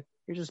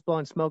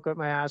blowing smoke up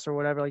my ass or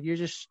whatever. Like you're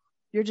just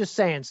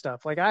saying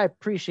stuff. Like I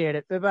appreciate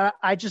it, but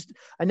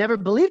I never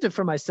believed it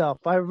for myself.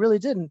 I really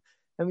didn't.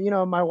 And, you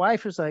know, my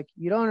wife was like,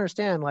 you don't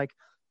understand. Like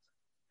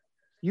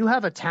you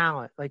have a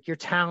talent, like you're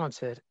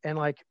talented. And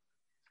like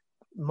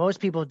most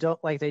people don't,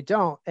 like they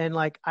don't. And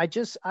like, I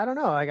don't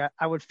know. Like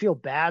I would feel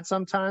bad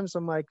sometimes.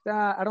 I'm like,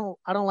 I don't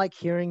like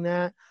hearing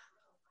that.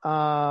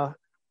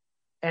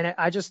 And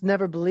I just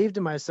never believed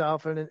in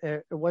myself. And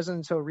it wasn't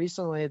until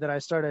recently that I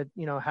started,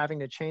 you know, having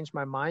to change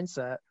my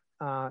mindset,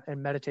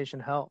 and meditation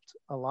helped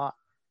a lot.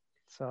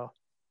 So.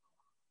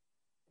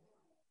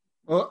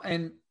 Well,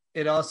 and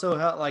it also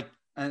helped like,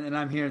 and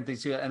I'm hearing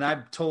things too, and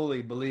I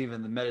totally believe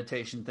in the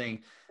meditation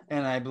thing.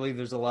 And I believe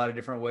there's a lot of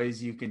different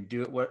ways you can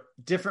do it. What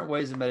different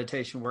ways of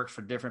meditation works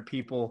for different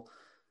people.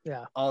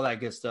 Yeah. All that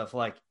good stuff.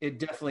 Like it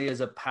definitely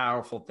is a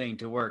powerful thing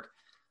to work.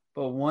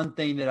 But one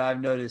thing that I've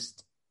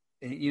noticed,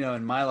 you know,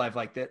 in my life,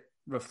 like that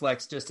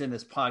reflects just in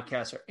this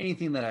podcast or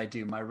anything that I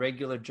do, my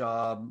regular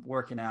job,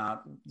 working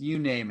out, you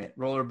name it,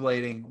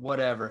 rollerblading,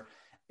 whatever,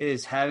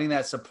 is having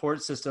that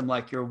support system,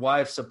 like your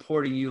wife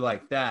supporting you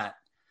like that,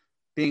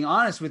 being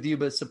honest with you,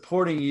 but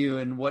supporting you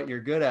in what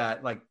you're good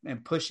at, like,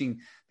 and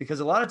pushing, because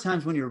a lot of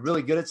times when you're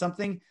really good at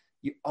something,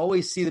 you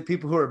always see the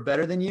people who are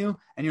better than you.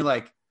 And you're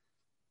like,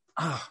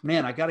 oh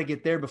man, I got to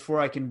get there before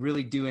I can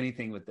really do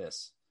anything with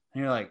this.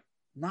 And you're like,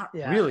 not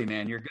really,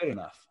 man, you're good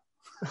enough.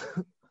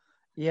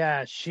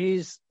 Yeah.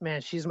 She's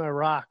my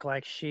rock.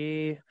 Like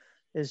she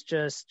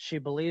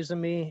believes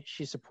in me.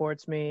 She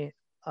supports me.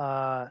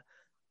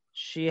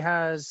 She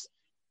has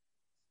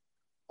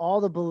all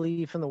the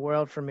belief in the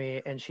world for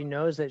me, and she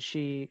knows that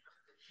she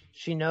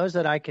knows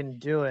that I can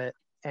do it.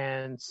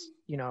 And,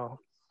 you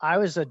know, I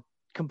was a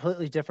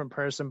completely different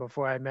person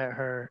before I met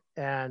her,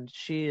 and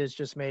she has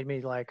just made me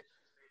like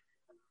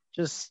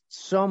just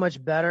so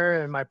much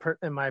better in my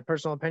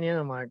personal opinion.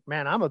 I'm like,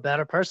 man, I'm a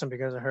better person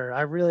because of her.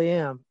 I really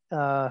am.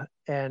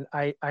 And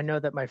I know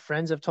that my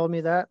friends have told me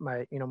that,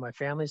 my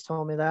family's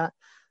told me that.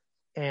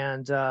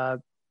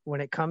 And, when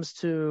it comes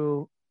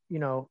to, you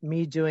know,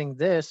 me doing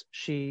this,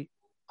 she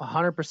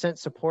 100%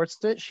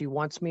 supports it. She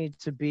wants me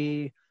to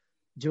be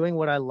doing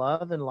what I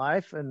love in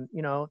life. And,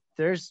 you know,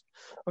 I'm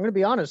going to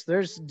be honest,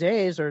 there's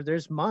days or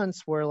there's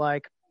months where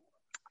like,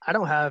 I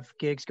don't have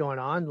gigs going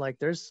on. Like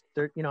you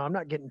know, I'm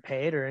not getting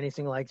paid or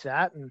anything like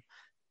that. And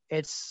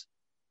it's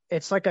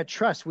like a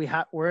trust. We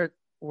have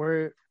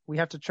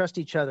to trust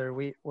each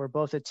other. We're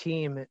both a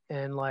team,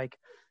 and like,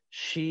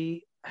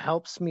 she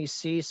helps me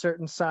see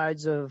certain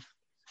sides of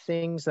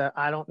things that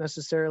I don't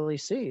necessarily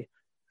see.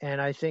 And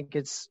I think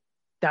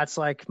that's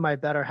like my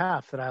better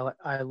half that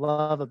I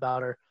love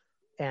about her.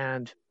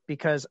 And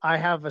because I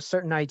have a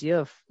certain idea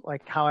of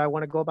like how I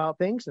want to go about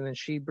things, and then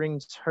she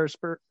brings her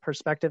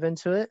perspective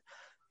into it.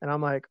 And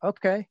I'm like,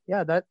 okay,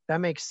 yeah, that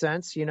makes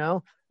sense, you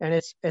know? And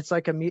it's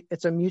like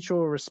it's a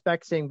mutual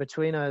respect thing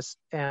between us.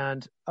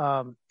 And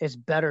it's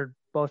better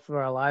both of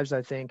our lives,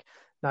 I think,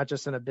 not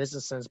just in a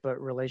business sense,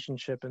 but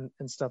relationship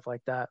and stuff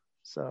like that.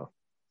 So.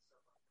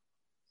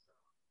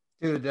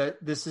 Dude,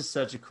 this is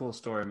such a cool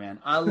story, man.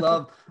 I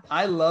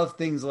love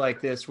things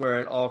like this where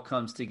it all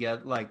comes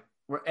together, like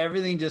where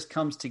everything just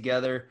comes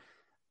together.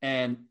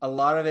 And a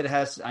lot of it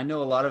has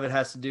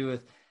to do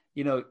with,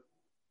 you know,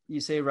 you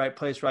say right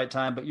place, right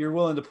time, but you're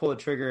willing to pull the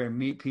trigger and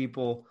meet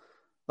people.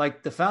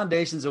 Like the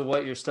foundations of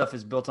what your stuff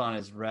is built on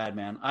is rad,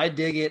 man. I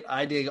dig it.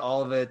 I dig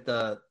all of it.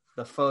 The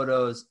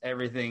photos,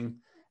 everything.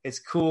 It's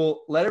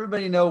cool. Let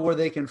everybody know where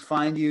they can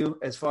find you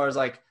as far as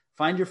like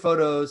find your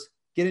photos,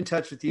 get in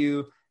touch with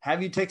you,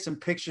 have you take some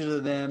pictures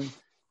of them.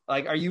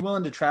 Like, are you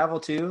willing to travel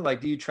too? Like,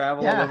 do you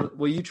travel? Yeah. All over?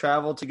 Will you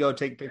travel to go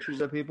take pictures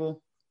of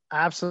people?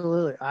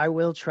 Absolutely. I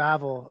will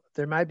travel.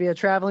 There might be a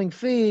traveling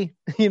fee,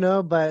 you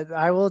know, but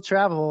I will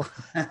travel.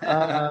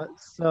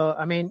 So,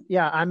 I mean,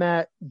 yeah, I'm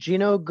at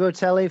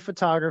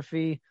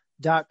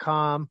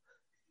GinoGotelliPhotography.com.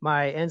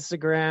 My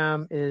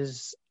Instagram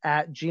is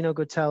at Gino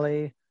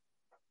Gotelli,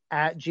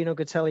 at Gino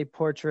Gotelli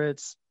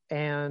Portraits,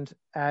 and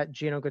at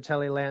Gino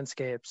Gotelli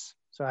Landscapes.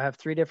 So I have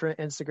 3 different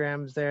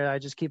Instagrams there. I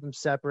just keep them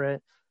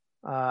separate.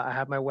 I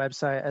have my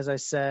website, as I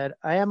said.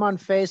 I am on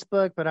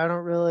Facebook, but I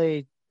don't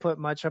really put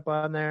much up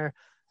on there.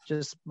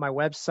 Just my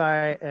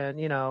website and,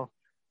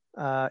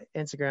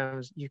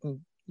 Instagrams. You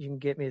can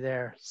get me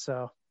there.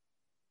 So.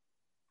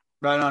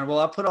 Right on. Well,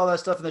 I'll put all that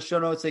stuff in the show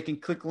notes. They can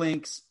click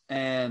links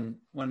and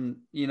when,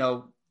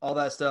 all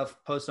that stuff,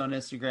 post on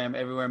Instagram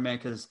everywhere, man,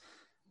 because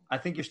I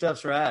think your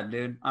stuff's rad,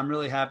 dude. I'm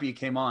really happy you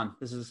came on.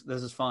 This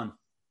is fun.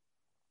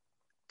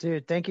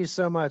 Dude, thank you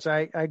so much.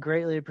 I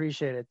greatly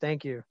appreciate it.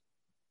 Thank you.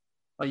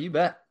 Oh, you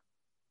bet.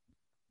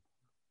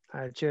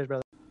 All right. Cheers,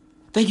 brother.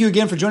 Thank you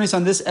again for joining us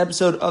on this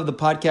episode of the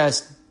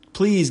podcast.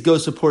 Please go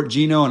support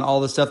Gino and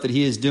all the stuff that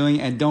he is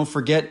doing. And don't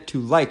forget to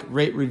like,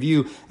 rate,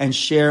 review, and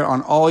share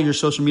on all your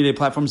social media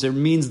platforms. It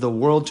means the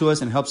world to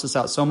us and helps us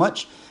out so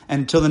much.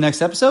 And until the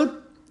next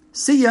episode,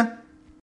 see ya.